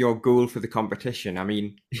terms of your goal for the competition? I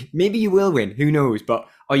mean, maybe you will win, who knows, but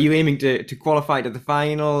are you aiming to qualify to the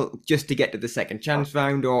final just to get to the second chance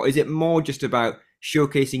round, or is it more just about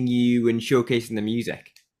showcasing you and showcasing the music?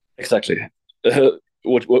 Exactly.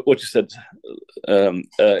 What you said.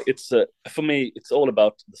 It's for me. It's all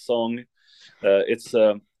about the song.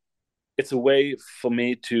 It's a way for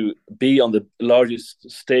me to be on the largest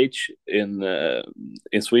stage in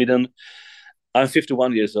Sweden. I'm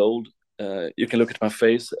 51 years old. You can look at my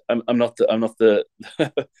face. I'm not the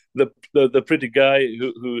the pretty guy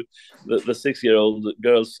who the 6-year-old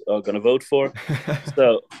girls are gonna vote for.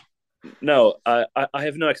 So no, I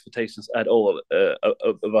have no expectations at all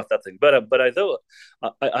about that thing. But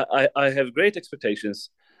I have great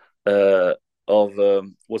expectations of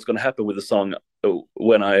what's going to happen with the song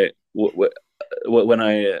when I'm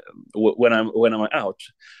out.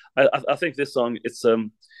 I think this song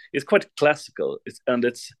it's quite classical.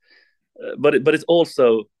 But it's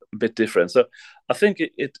also a bit different. So I think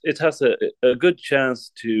it has a good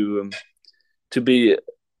chance to be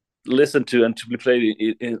listened to and to be played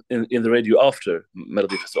in the radio after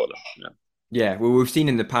Melodifestivalen. Yeah. Yeah, well, we've seen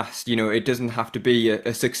in the past, you know, it doesn't have to be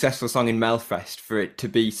a successful song in Melfest for it to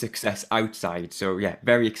be success outside. So yeah,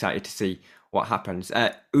 very excited to see what happens.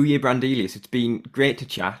 Uye Brandelius, it's been great to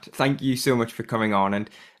chat. Thank you so much for coming on,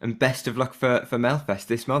 and best of luck for Melfest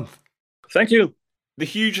this month. Thank you. The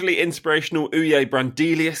hugely inspirational Uye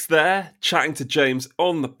Brandelius there, chatting to James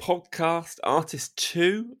on the podcast, artist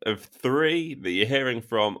 2 of 3 that you're hearing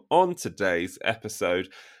from on today's episode.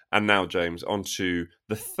 And now, James, on to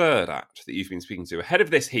the third act that you've been speaking to ahead of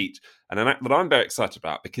this heat, and an act that I'm very excited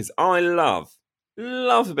about because I love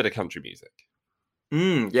a bit of country music.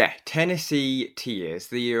 Yeah, Tennessee Tears.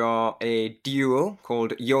 They are a duo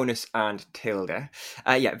called Jonas and Tilda.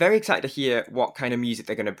 Yeah, very excited to hear what kind of music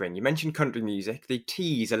they're going to bring. You mentioned country music. They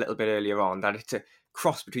tease a little bit earlier on that it's a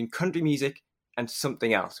cross between country music and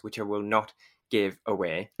something else, which I will not give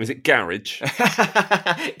away. Is it garage?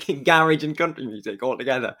 Garage and country music all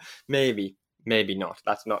together. Maybe not.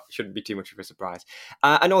 Shouldn't be too much of a surprise.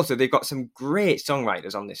 And also, they've got some great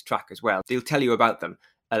songwriters on this track as well. They'll tell you about them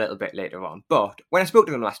a little bit later on. But when I spoke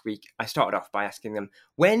to them last week, I started off by asking them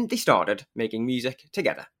when they started making music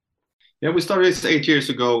together. Yeah, we started this 8 years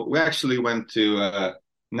ago. We actually went to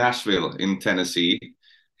Nashville in Tennessee.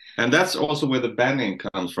 And that's also where the band name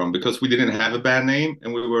comes from, because we didn't have a band name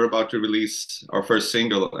and we were about to release our first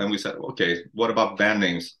single. And we said, okay, what about band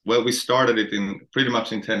names? Well, we started it pretty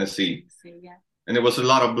much in Tennessee. Yeah. And there was a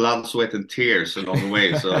lot of blood, sweat, and tears along the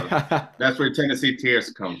way. So that's where Tennessee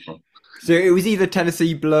Tears come from. So it was either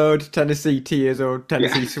Tennessee Blood, Tennessee Tears, or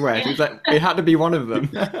Tennessee Sweat. It was like, it had to be one of them.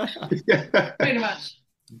 Pretty much.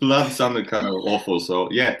 Blood sounded kind of awful, so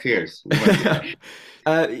yeah, Tears.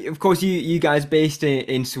 Of course, you guys based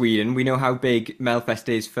in Sweden. We know how big Melfest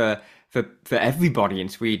is for everybody in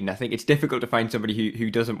Sweden. I think it's difficult to find somebody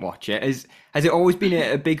who doesn't watch it. Has it always been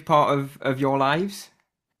a big part of your lives?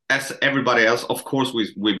 As everybody else, of course,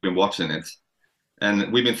 we've been watching it.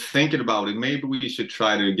 And we've been thinking about it. Maybe we should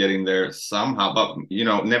try to get in there somehow, but,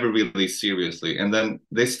 never really seriously. And then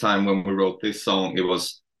this time when we wrote this song, it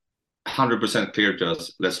was 100% clear to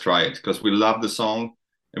us, let's try it. Because we love the song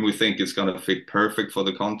and we think it's going to fit perfect for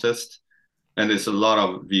the contest. And there's a lot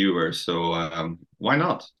of viewers, so why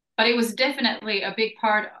not? But it was definitely a big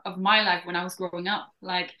part of my life when I was growing up.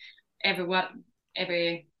 Like every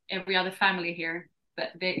other family here.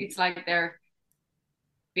 But it's like their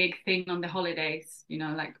big thing on the holidays,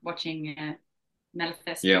 like watching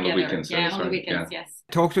Melfest together. On the weekends. Yeah, on the weekends, yes.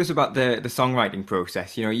 Talk to us about the songwriting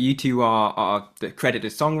process. You two are the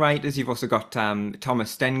credited songwriters. You've also got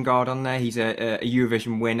Thomas Stengard on there. He's a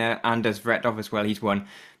Eurovision winner. Anders Vretov as well. He's won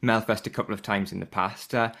Melfest a couple of times in the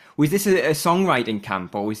past. Was this a songwriting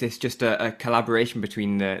camp, or was this just a collaboration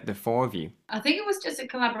between the four of you? I think it was just a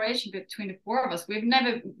collaboration between the four of us. We've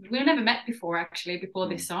never met before, actually, before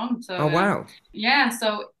this song. So oh wow. Yeah,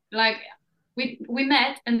 so like we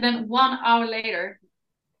met, and then 1 hour later,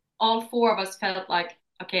 all four of us felt like,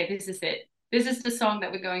 okay, this is it. this is the song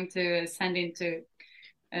that we're going to send in to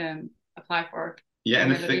apply for. Yeah,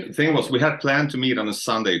 and the thing was, we had planned to meet on a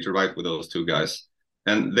Sunday to write with those two guys,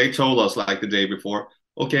 and they told us like the day before,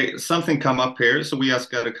 okay, something come up here, so we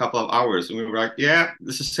just got a couple of hours, and we were like, yeah,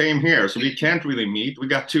 it's the same here, so we can't really meet. We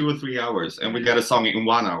got 2 or 3 hours, and we got a song in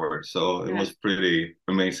 1 hour, so it was pretty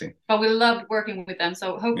amazing. But we loved working with them,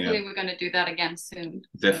 so hopefully we're going to do that again soon.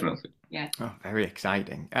 Definitely. Yeah. Oh, very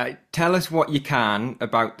exciting. Tell us what you can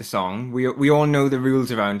about the song. We all know the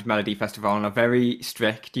rules around Melody Festival and are very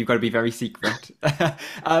strict. You've got to be very secret.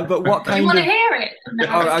 But what kind you want of... to hear it? No,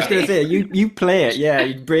 I was going to say, you play it, yeah,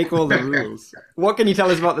 you break all the rules. What can you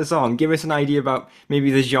tell us about the song? Give us an idea about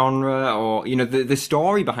maybe the genre or, you know, the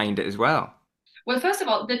story behind it as well. Well, first of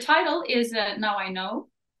all, the title is Now I Know.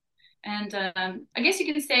 And I guess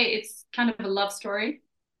you can say it's kind of a love story.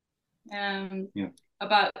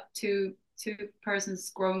 About two persons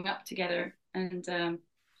growing up together, and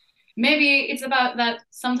maybe it's about that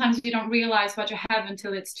sometimes you don't realize what you have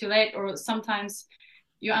until it's too late, or sometimes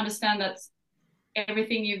you understand that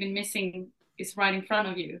everything you've been missing is right in front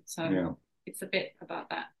of you. So it's a bit about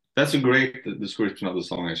that. That's a great description of the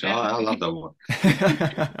song, actually. I love that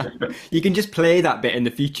one. You can just play that bit in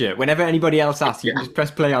the future. Whenever anybody else asks, you can just press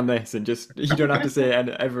play on this and just, you don't have to say it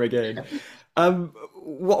ever again.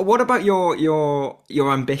 What about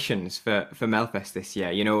your ambitions for Melfest this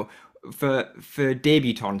year? You know, for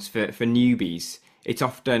debutants, for newbies, it's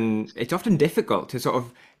often difficult to sort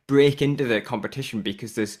of break into the competition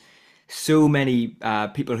because there's so many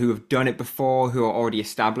people who have done it before, who are already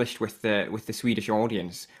established with the Swedish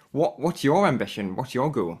audience. What's your ambition? What's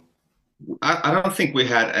your goal? I don't think we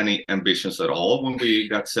had any ambitions at all when we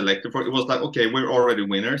got selected for it. It was like, okay, we're already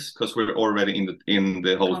winners because we're already in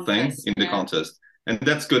the whole contest, thing, in the contest. And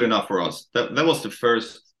that's good enough for us. That was the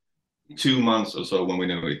first 2 months or so when we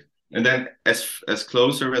knew it. And then as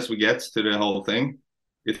closer as we get to the whole thing,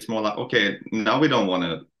 it's more like, okay, now we don't want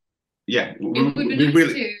to. Yeah,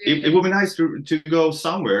 it would be nice to go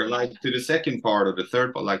somewhere, like to the second part or the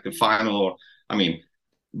third part, like the final, or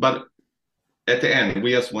but at the end,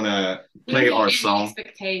 we just want to play our song.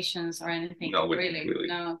 Expectations or anything? No, really,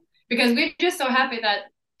 no. Because we're just so happy that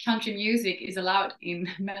country music is allowed in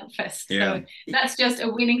Melfest. So that's just a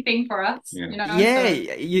winning thing for us. Yeah, you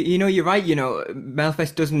know? you know, you're right. You know,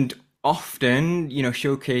 Melfest doesn't often, you know,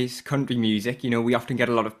 showcase country music. You know, we often get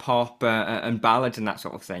a lot of pop and ballads and that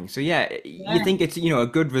sort of thing. So you think it's, you know, a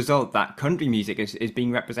good result that country music is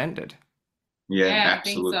being represented. Yeah,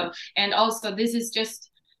 absolutely. I think so. And also, this is just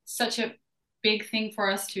such a big thing for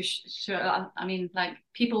us to show. I mean, like,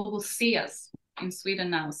 people will see us in Sweden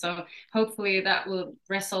now, so hopefully that will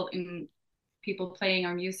result in people playing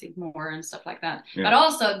our music more and stuff like that. But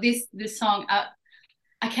also this song,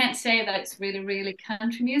 I can't say that it's really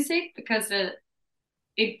country music because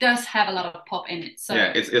it does have a lot of pop in it. So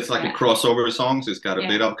it's like a crossover song. So it's got a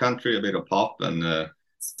bit of country, a bit of pop, and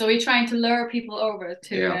so we're trying to lure people over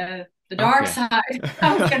to the dark side.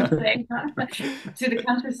 I was going to say to the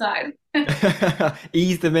countryside.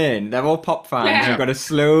 Ease them in. They're all pop fans. You've got to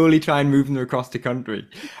slowly try and move them across to country.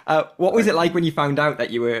 What was it like when you found out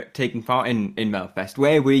that you were taking part in Melfest?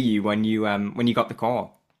 Where were you when you got the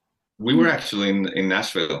call? We were actually in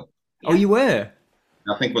Nashville. Oh, you were?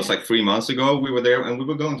 I think it was like 3 months ago. We were there, and we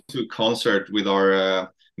were going to a concert with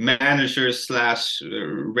our manager /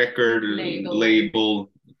 record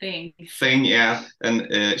label thing.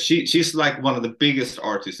 And she's like one of the biggest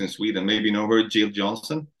artists in Sweden. Maybe you know her, Jill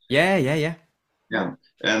Johnson. Yeah.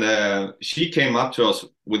 And she came up to us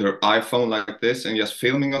with her iPhone like this and just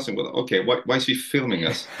filming us, and we're like, okay, why is she filming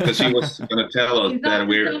us? Because she was going to tell us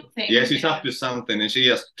that she's up to something, and she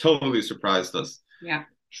just totally surprised us. Yeah.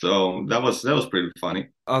 So that was pretty funny.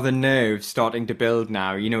 Are the nerves starting to build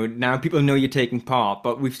now? You know, now people know you're taking part,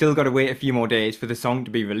 but we've still got to wait a few more days for the song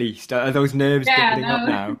to be released. Are those nerves building up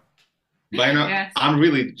now? But you know, I'm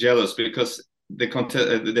really jealous because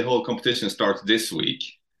the whole competition starts this week,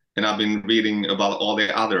 and I've been reading about all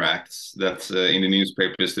the other acts that's in the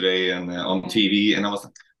newspapers today and on TV, and I was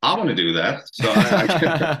like, I want to do that. So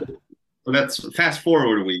so let's fast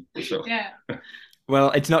forward a week or so. Yeah.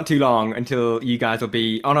 Well, it's not too long until you guys will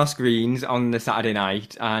be on our screens on the Saturday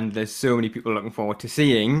night, and there's so many people looking forward to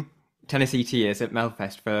seeing Tennessee Tears at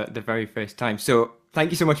Melfest for the very first time. So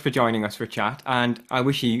thank you so much for joining us for a chat, and I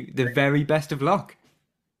wish you the very best of luck.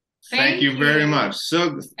 Thank you very much.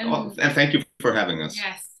 And thank you for having us.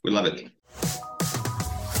 Yes. We love it.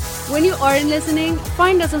 When you aren't listening,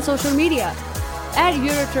 find us on social media at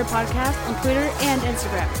Eurotour Podcast on Twitter and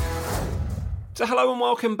Instagram. So hello and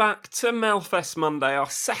welcome back to Melfest Monday, our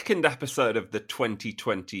second episode of the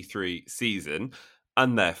 2023 season.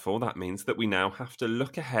 And therefore, that means that we now have to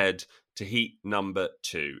look ahead to heat number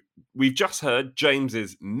 2. We've just heard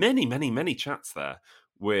James's many chats there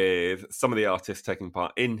with some of the artists taking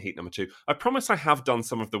part in heat number 2. I promise I have done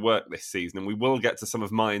some of the work this season, and we will get to some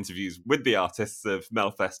of my interviews with the artists of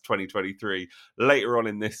Melfest 2023 later on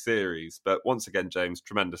in this series. But once again, James,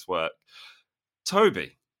 tremendous work.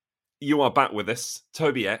 Toby, you are back with us.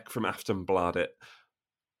 Toby Eck from Aftonbladet.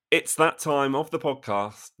 It's that time of the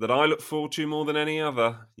podcast that I look forward to more than any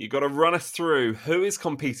other. You got to run us through who is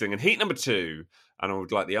competing in heat number 2, and I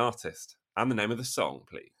would like the artist and the name of the song,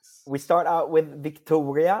 please. We start out with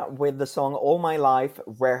Victoria with the song All My Life,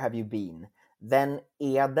 Where Have You Been? Then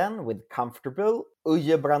Eden with Comfortable,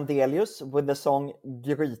 Uje Brandelius with the song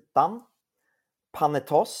Grytan,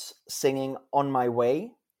 Panetos singing On My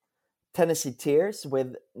Way, Tennessee Tears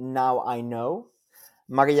with Now I Know,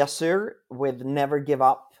 Maria Sur with Never Give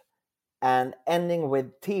Up, and ending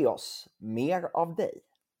with Theos, Mer av dig.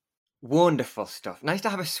 Wonderful stuff. Nice to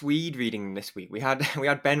have a Swede reading this week. We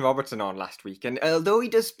had Ben Robertson on last week, and although he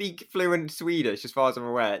does speak fluent Swedish, as far as I'm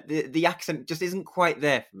aware, the accent just isn't quite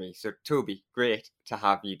there for me. So Toby, great to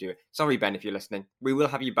have you do it. Sorry, Ben, if you're listening. We will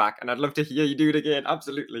have you back, and I'd love to hear you do it again.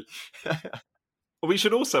 Absolutely. We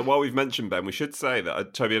should also, while we've mentioned Ben, we should say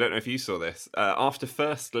that, Toby, I don't know if you saw this, after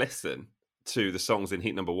first listen to the songs in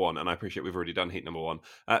heat number 1, and I appreciate we've already done heat number 1,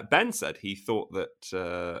 Ben said he thought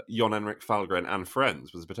that Jon Henrik Fahlgren and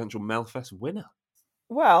Friends was a potential Melfest winner.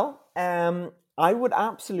 Well, I would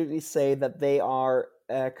absolutely say that they are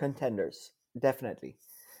contenders, definitely.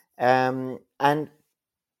 And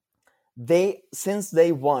since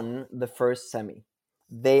they won the first semi,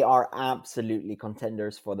 they are absolutely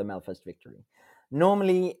contenders for the Melfest victory.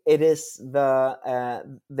 Normally, it is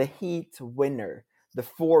the heat winner. The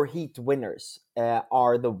 4 heat winners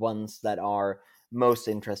are the ones that are most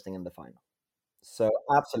interesting in the final. So,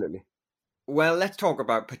 absolutely. Well, let's talk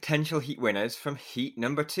about potential heat winners from heat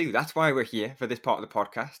number 2. That's why we're here for this part of the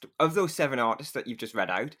podcast. Of those 7 artists that you've just read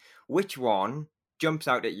out, which one jumps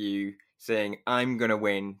out at you saying, I'm going to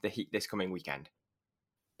win the heat this coming weekend?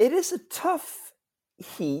 It is a tough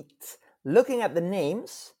heat. Looking at the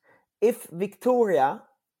names, if Victoria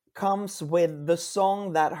comes with the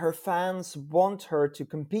song that her fans want her to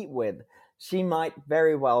compete with, she might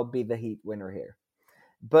very well be the heat winner here.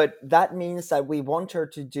 But that means that we want her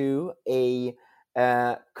to do a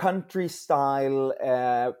country style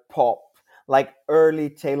pop, like early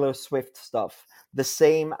Taylor Swift stuff, the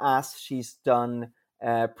same as she's done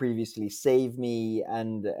previously. Save Me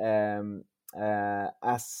and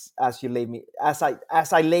as you lay me as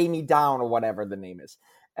I lay me down, or whatever the name is.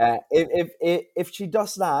 If she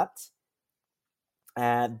does that,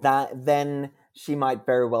 then she might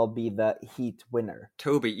very well be the heat winner.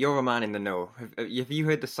 Toby, you're a man in the know. Have you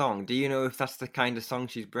heard the song? Do you know if that's the kind of song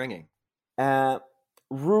she's bringing?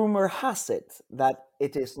 Rumor has it that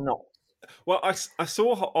it is not. Well, I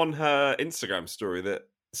saw on her Instagram story that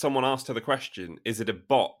someone asked her the question, is it a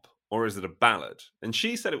bop or is it a ballad? And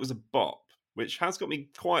she said it was a bop, which has got me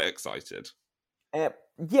quite excited.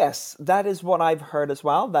 Yes, that is what I've heard as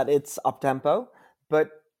well, that it's up-tempo,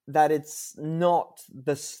 but that it's not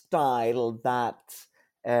the style that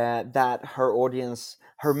her audience,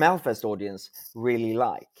 her Melfest audience, really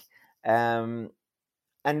like. And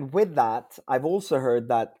with that, I've also heard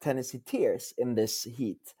that Tennessee Tears in this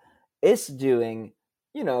heat is doing,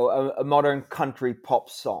 a modern country pop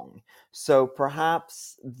song. So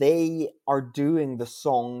perhaps they are doing the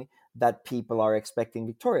song that people are expecting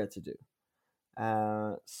Victoria to do.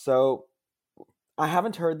 So I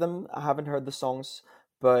haven't heard them. I haven't heard the songs,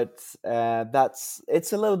 but that's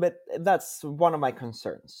one of my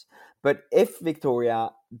concerns. But if Victoria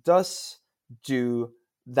does do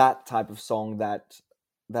that type of song that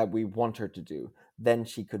we want her to do, then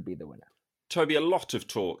she could be the winner. Toby, a lot of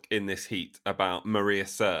talk in this heat about Maria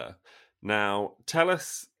Sur. Now, tell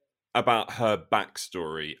us about her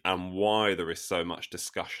backstory and why there is so much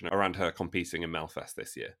discussion around her competing in Melfest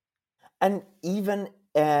this year. And even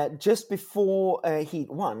just before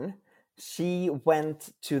Heat 1, she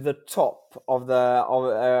went to the top of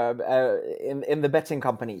in the betting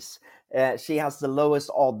companies. She has the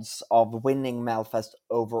lowest odds of winning Melfest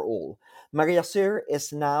overall. Maria Sur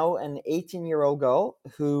is now an 18-year-old girl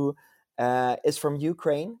who is from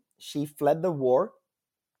Ukraine. She fled the war,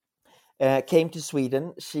 came to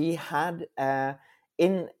Sweden. She had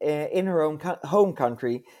in her own home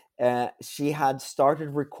country. She had started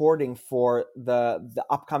recording for the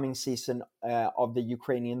upcoming season of the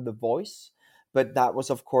Ukrainian The Voice, but that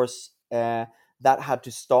was, of course, that had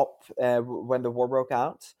to stop when the war broke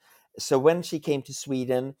out. So when she came to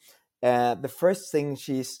Sweden, the first thing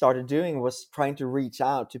she started doing was trying to reach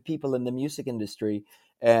out to people in the music industry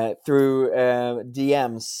through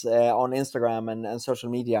DMs on Instagram and social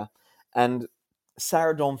media. And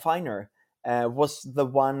Sarah Dawn Finer was the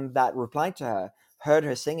one that replied to her, heard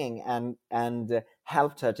her singing, and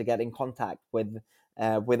helped her to get in contact with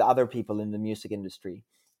other people in the music industry.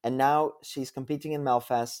 And now she's competing in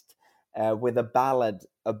Melfest with a ballad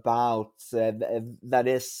about that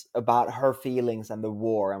is about her feelings and the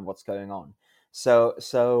war and what's going on.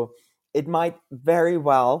 So it might very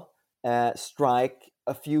well strike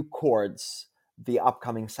a few chords the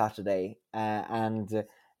upcoming Saturday and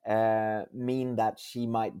mean that she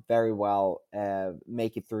might very well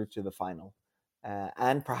make it through to the final.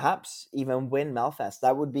 And perhaps even win Melfest.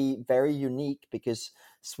 That would be very unique because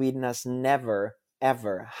Sweden has never,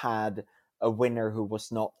 ever had a winner who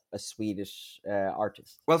was not a Swedish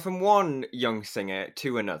artist. Well, from one young singer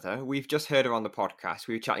to another, we've just heard her on the podcast.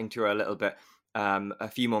 We were chatting to her a little bit a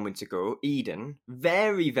few moments ago. Eden,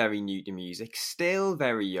 very, very new to music, still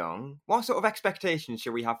very young. What sort of expectations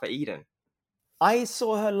should we have for Eden? I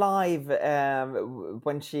saw her live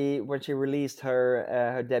when she released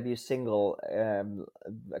her debut single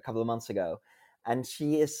a couple of months ago, and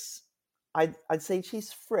she is, I'd say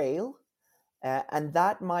she's frail, and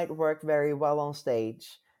that might work very well on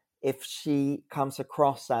stage if she comes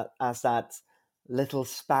across as that little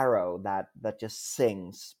sparrow that just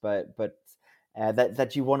sings, but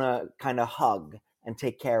that you want to kind of hug and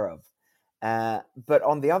take care of. But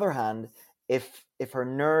on the other hand, if her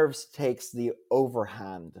nerves takes the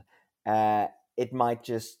overhand, it might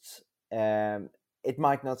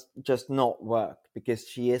not work because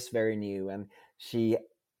she is very new and she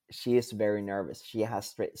is very nervous. She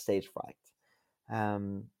has stage fright.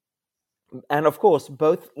 And of course,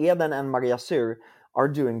 both Eden and Maria Sur are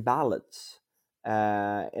doing ballads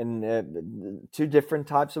in two different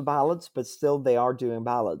types of ballads, but still they are doing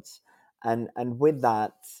ballads. And with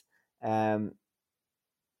that,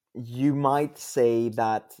 you might say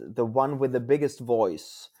that the one with the biggest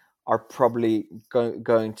voice are probably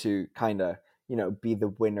going to kind of, be the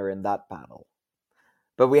winner in that battle.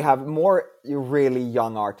 But we have more really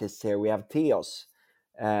young artists here. We have Theos,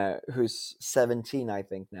 who's 17, I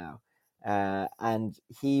think now. And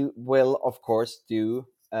he will, of course, do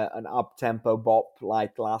an up-tempo bop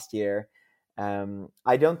like last year.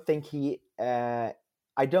 I don't think he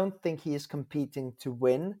is competing to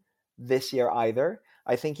win this year either.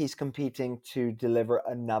 I think he's competing to deliver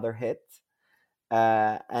another hit.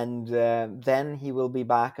 And then he will be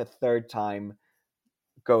back a third time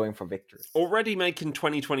going for victory. Already making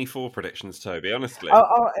 2024 predictions, Toby, honestly.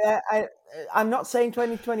 I'm not saying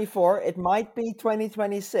 2024. It might be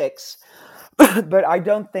 2026. But I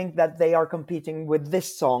don't think that they are competing with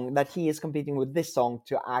this song, that he is competing with this song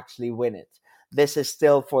to actually win it. This is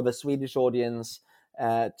still for the Swedish audience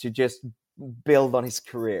to just build on his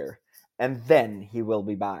career. And then he will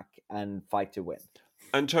be back and fight to win.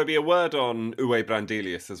 And Toby, a word on Uwe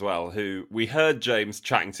Brandelius as well, who we heard James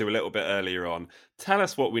chatting to a little bit earlier on. Tell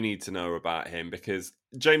us what we need to know about him, because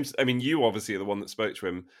James, I mean, you obviously are the one that spoke to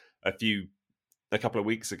him a couple of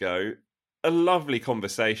weeks ago. A lovely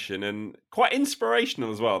conversation and quite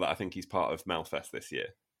inspirational as well, that I think he's part of Melfest this year.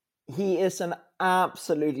 He is an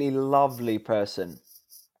absolutely lovely person.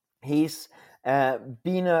 He's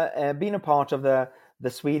been a part of the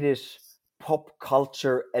Swedish pop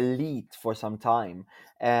culture elite for some time.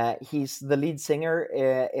 He's the lead singer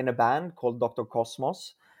in a band called Dr.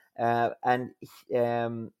 Cosmos, and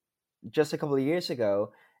just a couple of years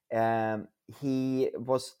ago, he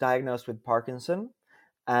was diagnosed with Parkinson,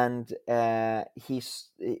 and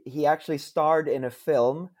he actually starred in a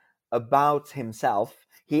film about himself.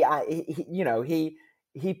 He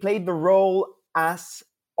played the role as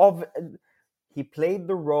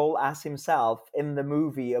himself in the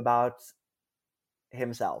movie about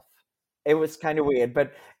himself. It was kind of weird,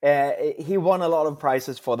 but he won a lot of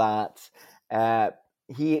prizes for that.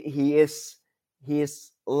 He is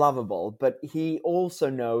lovable, but he also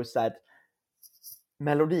knows that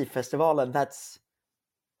Melodifestivalen,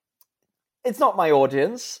 it's not my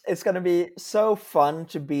audience. It's going to be so fun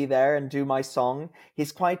to be there and do my song.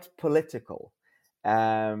 He's quite political,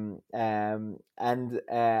 and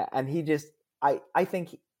he just, I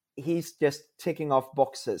think he's just ticking off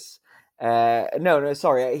boxes. No,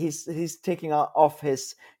 sorry. He's ticking off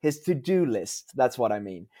his to-do list. That's what I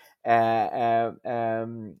mean.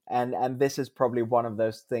 And this is probably one of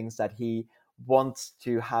those things that he wants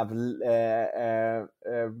to have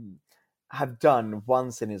done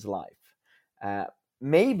once in his life.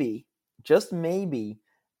 Maybe, just maybe,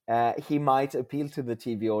 he might appeal to the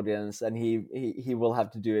TV audience, and he will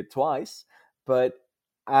have to do it twice. But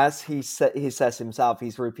as he says himself,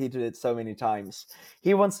 he's repeated it so many times.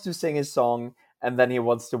 He wants to sing his song, and then he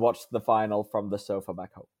wants to watch the final from the sofa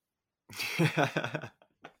back home.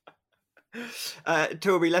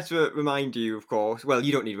 Toby, let's remind you, of course. Well,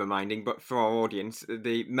 you don't need reminding, but for our audience,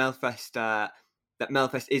 the Melfest that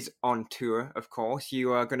Melfest is on tour. Of course,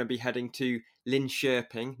 you are going to be heading to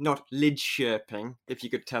Linköping, not Lidköping. If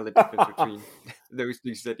you could tell the difference between those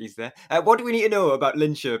two cities there. What do we need to know about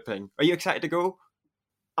Linköping? Are you excited to go?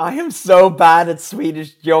 I am so bad at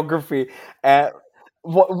Swedish geography. He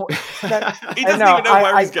doesn't even know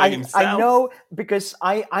where he's going himself. I know because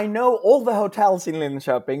I know all the hotels in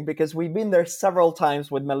Linköping because we've been there several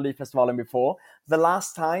times with Melodifestivalen before. The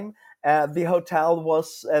last time,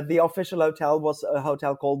 the official hotel was a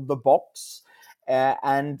hotel called The Box,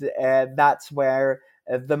 and that's where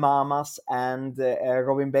the Mamas and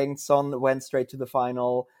Robin Bengtsson went straight to the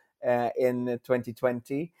final in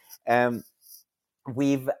 2020.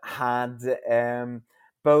 We've had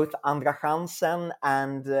both Andra Chansen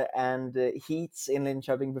and Heats in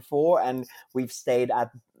Linköping before, and we've stayed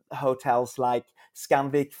at hotels like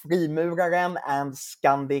Scandic Frimuraren and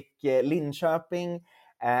Scandic Linköping.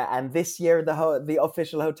 And this year, the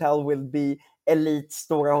official hotel will be Elite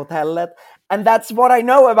Stora Hotellet. And that's what I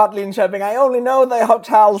know about Linköping. I only know the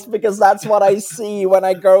hotels because that's what I see when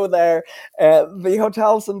I go there. The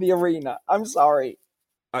hotels and the arena. I'm sorry.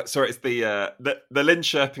 Sorry, it's the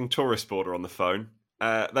Linköping tourist border on the phone.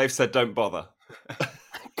 They've said don't bother.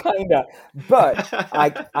 Kinda. But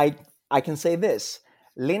I can say this.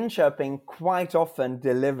 Linköping quite often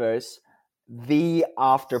delivers the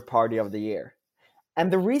after party of the year. And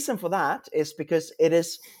the reason for that is because it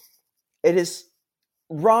is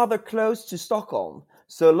rather close to Stockholm.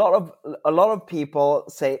 So a lot of people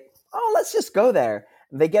say, "Oh, let's just go there."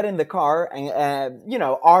 They get in the car and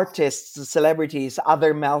artists, celebrities,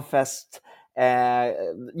 other Melfest,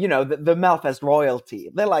 the Melfest royalty.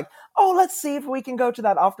 They're like, "Oh, let's see if we can go to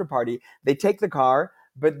that after party." They take the car,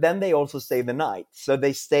 but then they also stay the night. So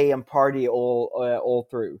they stay and party all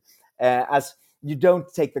through. As you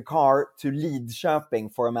don't take the car to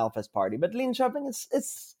Lidköping for a Melfest party, but Linköping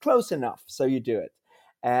is close enough, so you do it.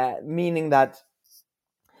 Meaning that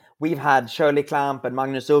we've had Shirley Clamp and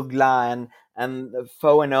Magnus Uggla and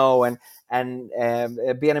Fo and O and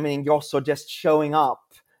Benjamin Ingrosso just showing up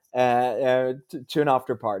to an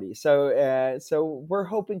after party. So we're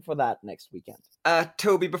hoping for that next weekend.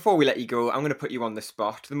 Toby, before we let you go, I'm going to put you on the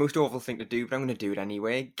spot. The most awful thing to do, but I'm going to do it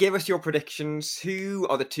anyway. Give us your predictions. Who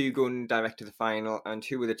are the two going direct to the final, and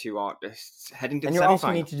who are the two artists heading to the semi-final? And you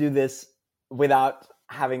also need to do this without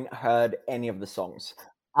having heard any of the songs.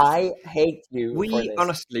 I hate you for this.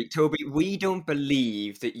 Honestly, Toby, we don't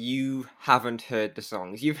believe that you haven't heard the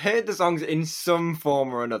songs. You've heard the songs in some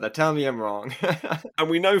form or another. Tell me I'm wrong. And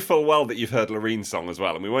we know full well that you've heard Lorene's song as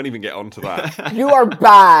well, and we won't even get onto that. You are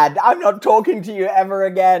bad. I'm not talking to you ever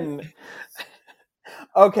again.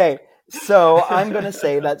 Okay, so I'm going to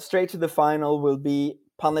say that straight to the final will be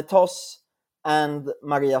Panetos and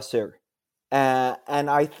Maria Sur. And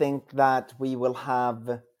I think that we will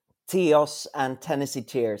have Teos and Tennessee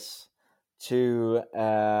Tears to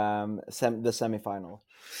the semi-final.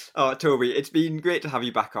 Oh, Toby, it's been great to have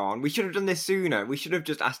you back on. We should have done this sooner. We should have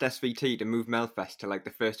just asked SVT to move Melfest to like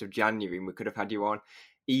the 1st of January, and we could have had you on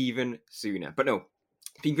even sooner. But no,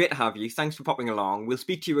 it's been great to have you. Thanks for popping along. We'll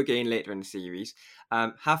speak to you again later in the series.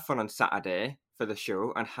 Have fun on Saturday for the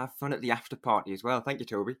show, and have fun at the after party as well. Thank you,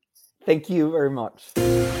 Toby. Thank you very much.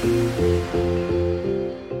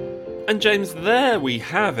 And James, there we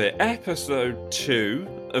have it. Episode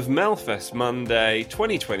 2 of Melfest Monday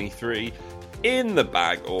 2023 in the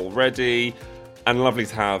bag already. And lovely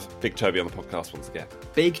to have Big Toby on the podcast once again.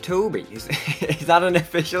 Big Toby? Is that an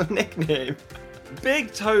official nickname?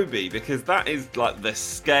 Big Toby, because that is like the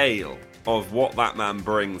scale of what that man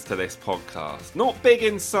brings to this podcast. Not big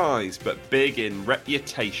in size, but big in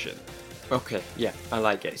reputation. Okay, yeah, I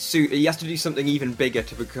like it. So he has to do something even bigger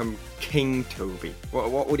to become King Toby.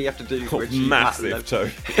 What would he have to do to achieve massive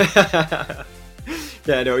Toby.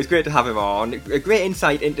 Yeah, no, it's great to have him on. A great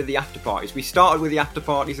insight into the after parties. We started with the after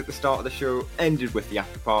parties at the start of the show, ended with the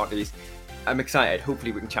after parties. I'm excited.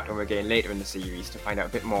 Hopefully we can chat to him again later in the series to find out a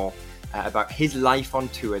bit more about his life on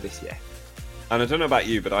tour this year. And I don't know about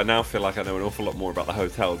you, but I now feel like I know an awful lot more about the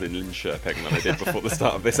hotels in Linköping than I did before the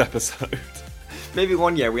start of this episode. Maybe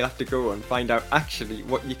one year we'll have to go and find out actually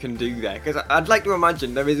what you can do there. Because I'd like to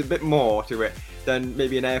imagine there is a bit more to it than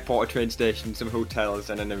maybe an airport, a train station, some hotels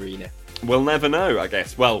and an arena. We'll never know, I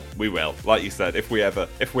guess. Well, we will, like you said, if we ever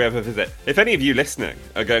visit. If any of you listening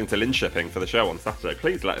are going to Linköping for the show on Saturday,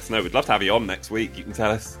 please let us know. We'd love to have you on next week. You can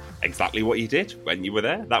tell us exactly what you did when you were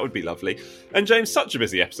there. That would be lovely. And James, such a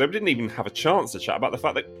busy episode, we didn't even have a chance to chat about the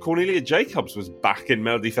fact that Cornelia Jacobs was back in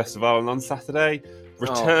Melody Festival on Saturday,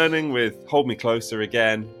 returning with Hold Me Closer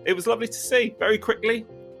again. It was lovely to see. Very quickly,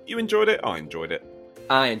 you enjoyed it? I enjoyed it.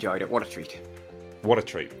 I enjoyed it. What a treat. What a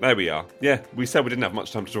treat. There we are. Yeah, we said we didn't have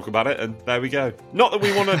much time to talk about it, and there we go. Not that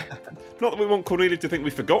we want Cornelia to think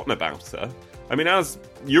we've forgotten about her. I mean, as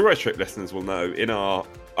Eurotrip listeners will know, in our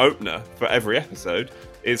opener for every episode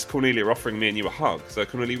is Cornelia offering me and you a hug. So,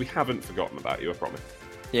 Cornelia, we haven't forgotten about you, I promise.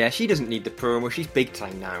 Yeah, she doesn't need the promo. She's big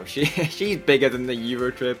time now. She's bigger than the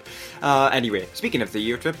Eurotrip. Anyway, speaking of the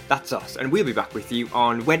Eurotrip, that's us. And we'll be back with you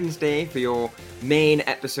on Wednesday for your main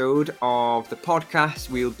episode of the podcast.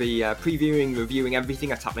 We'll be previewing, reviewing everything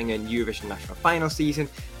that's happening in Eurovision National Final season.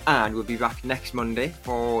 And we'll be back next Monday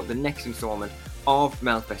for the next instalment of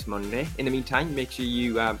Melfest Monday. In the meantime, make sure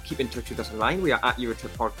you keep in touch with us online. We are at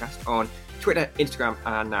Eurotrip Podcast on Twitter, Instagram,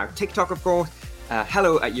 and now TikTok, of course.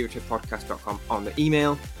 hello@eurotrippodcast.com on the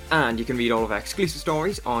email, and you can read all of our exclusive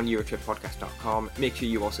stories on eurotrippodcast.com. Make sure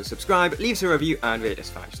you also subscribe, leave us a review, and rate us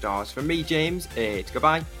 5 stars. From me, James, it's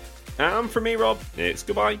goodbye. And from me, Rob, it's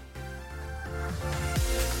goodbye.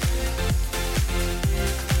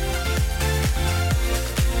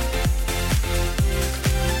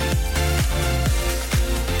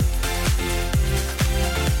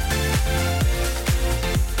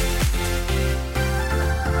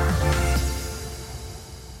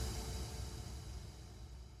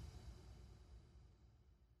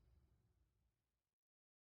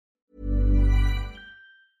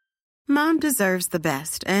 Mom deserves the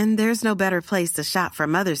best, and there's no better place to shop for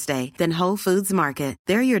Mother's Day than Whole Foods Market.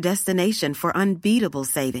 They're your destination for unbeatable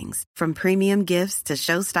savings, from premium gifts to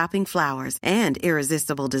show-stopping flowers and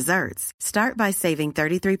irresistible desserts. Start by saving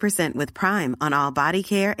 33% with Prime on all body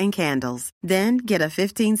care and candles. Then get a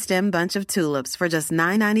 15-stem bunch of tulips for just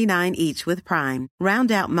 $9.99 each with Prime.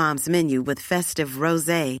 Round out Mom's menu with festive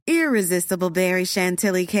rosé, irresistible berry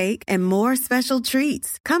chantilly cake, and more special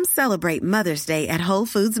treats. Come celebrate Mother's Day at Whole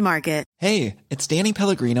Foods Market. Hey, it's Danny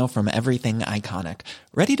Pellegrino from Everything Iconic.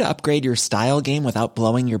 Ready to upgrade your style game without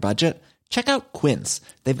blowing your budget? Check out Quince.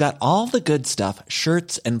 They've got all the good stuff,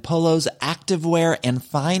 shirts and polos, activewear, and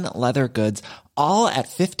fine leather goods, all at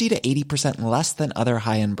 50 to 80% less than other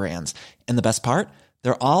high-end brands. And the best part?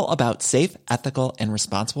 They're all about safe, ethical, and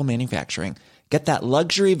responsible manufacturing. Get that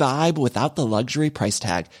luxury vibe without the luxury price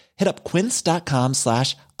tag. Hit up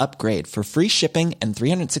quince.com/upgrade for free shipping and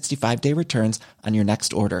 365-day returns on your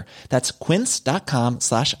next order. That's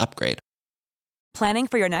quince.com/upgrade. Planning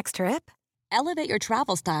for your next trip? Elevate your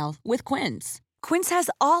travel style with Quince. Quince has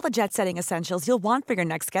all the jet-setting essentials you'll want for your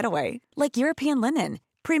next getaway, like European linen,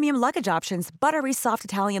 premium luggage options, buttery soft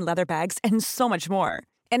Italian leather bags, and so much more.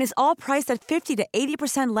 And is all priced at 50 to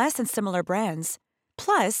 80% less than similar brands.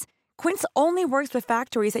 Plus, Quince only works with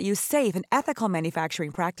factories that use safe and ethical manufacturing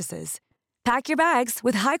practices. Pack your bags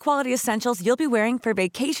with high-quality essentials you'll be wearing for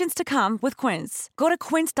vacations to come with Quince. Go to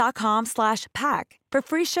quince.com/pack for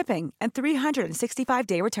free shipping and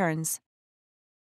 365-day returns.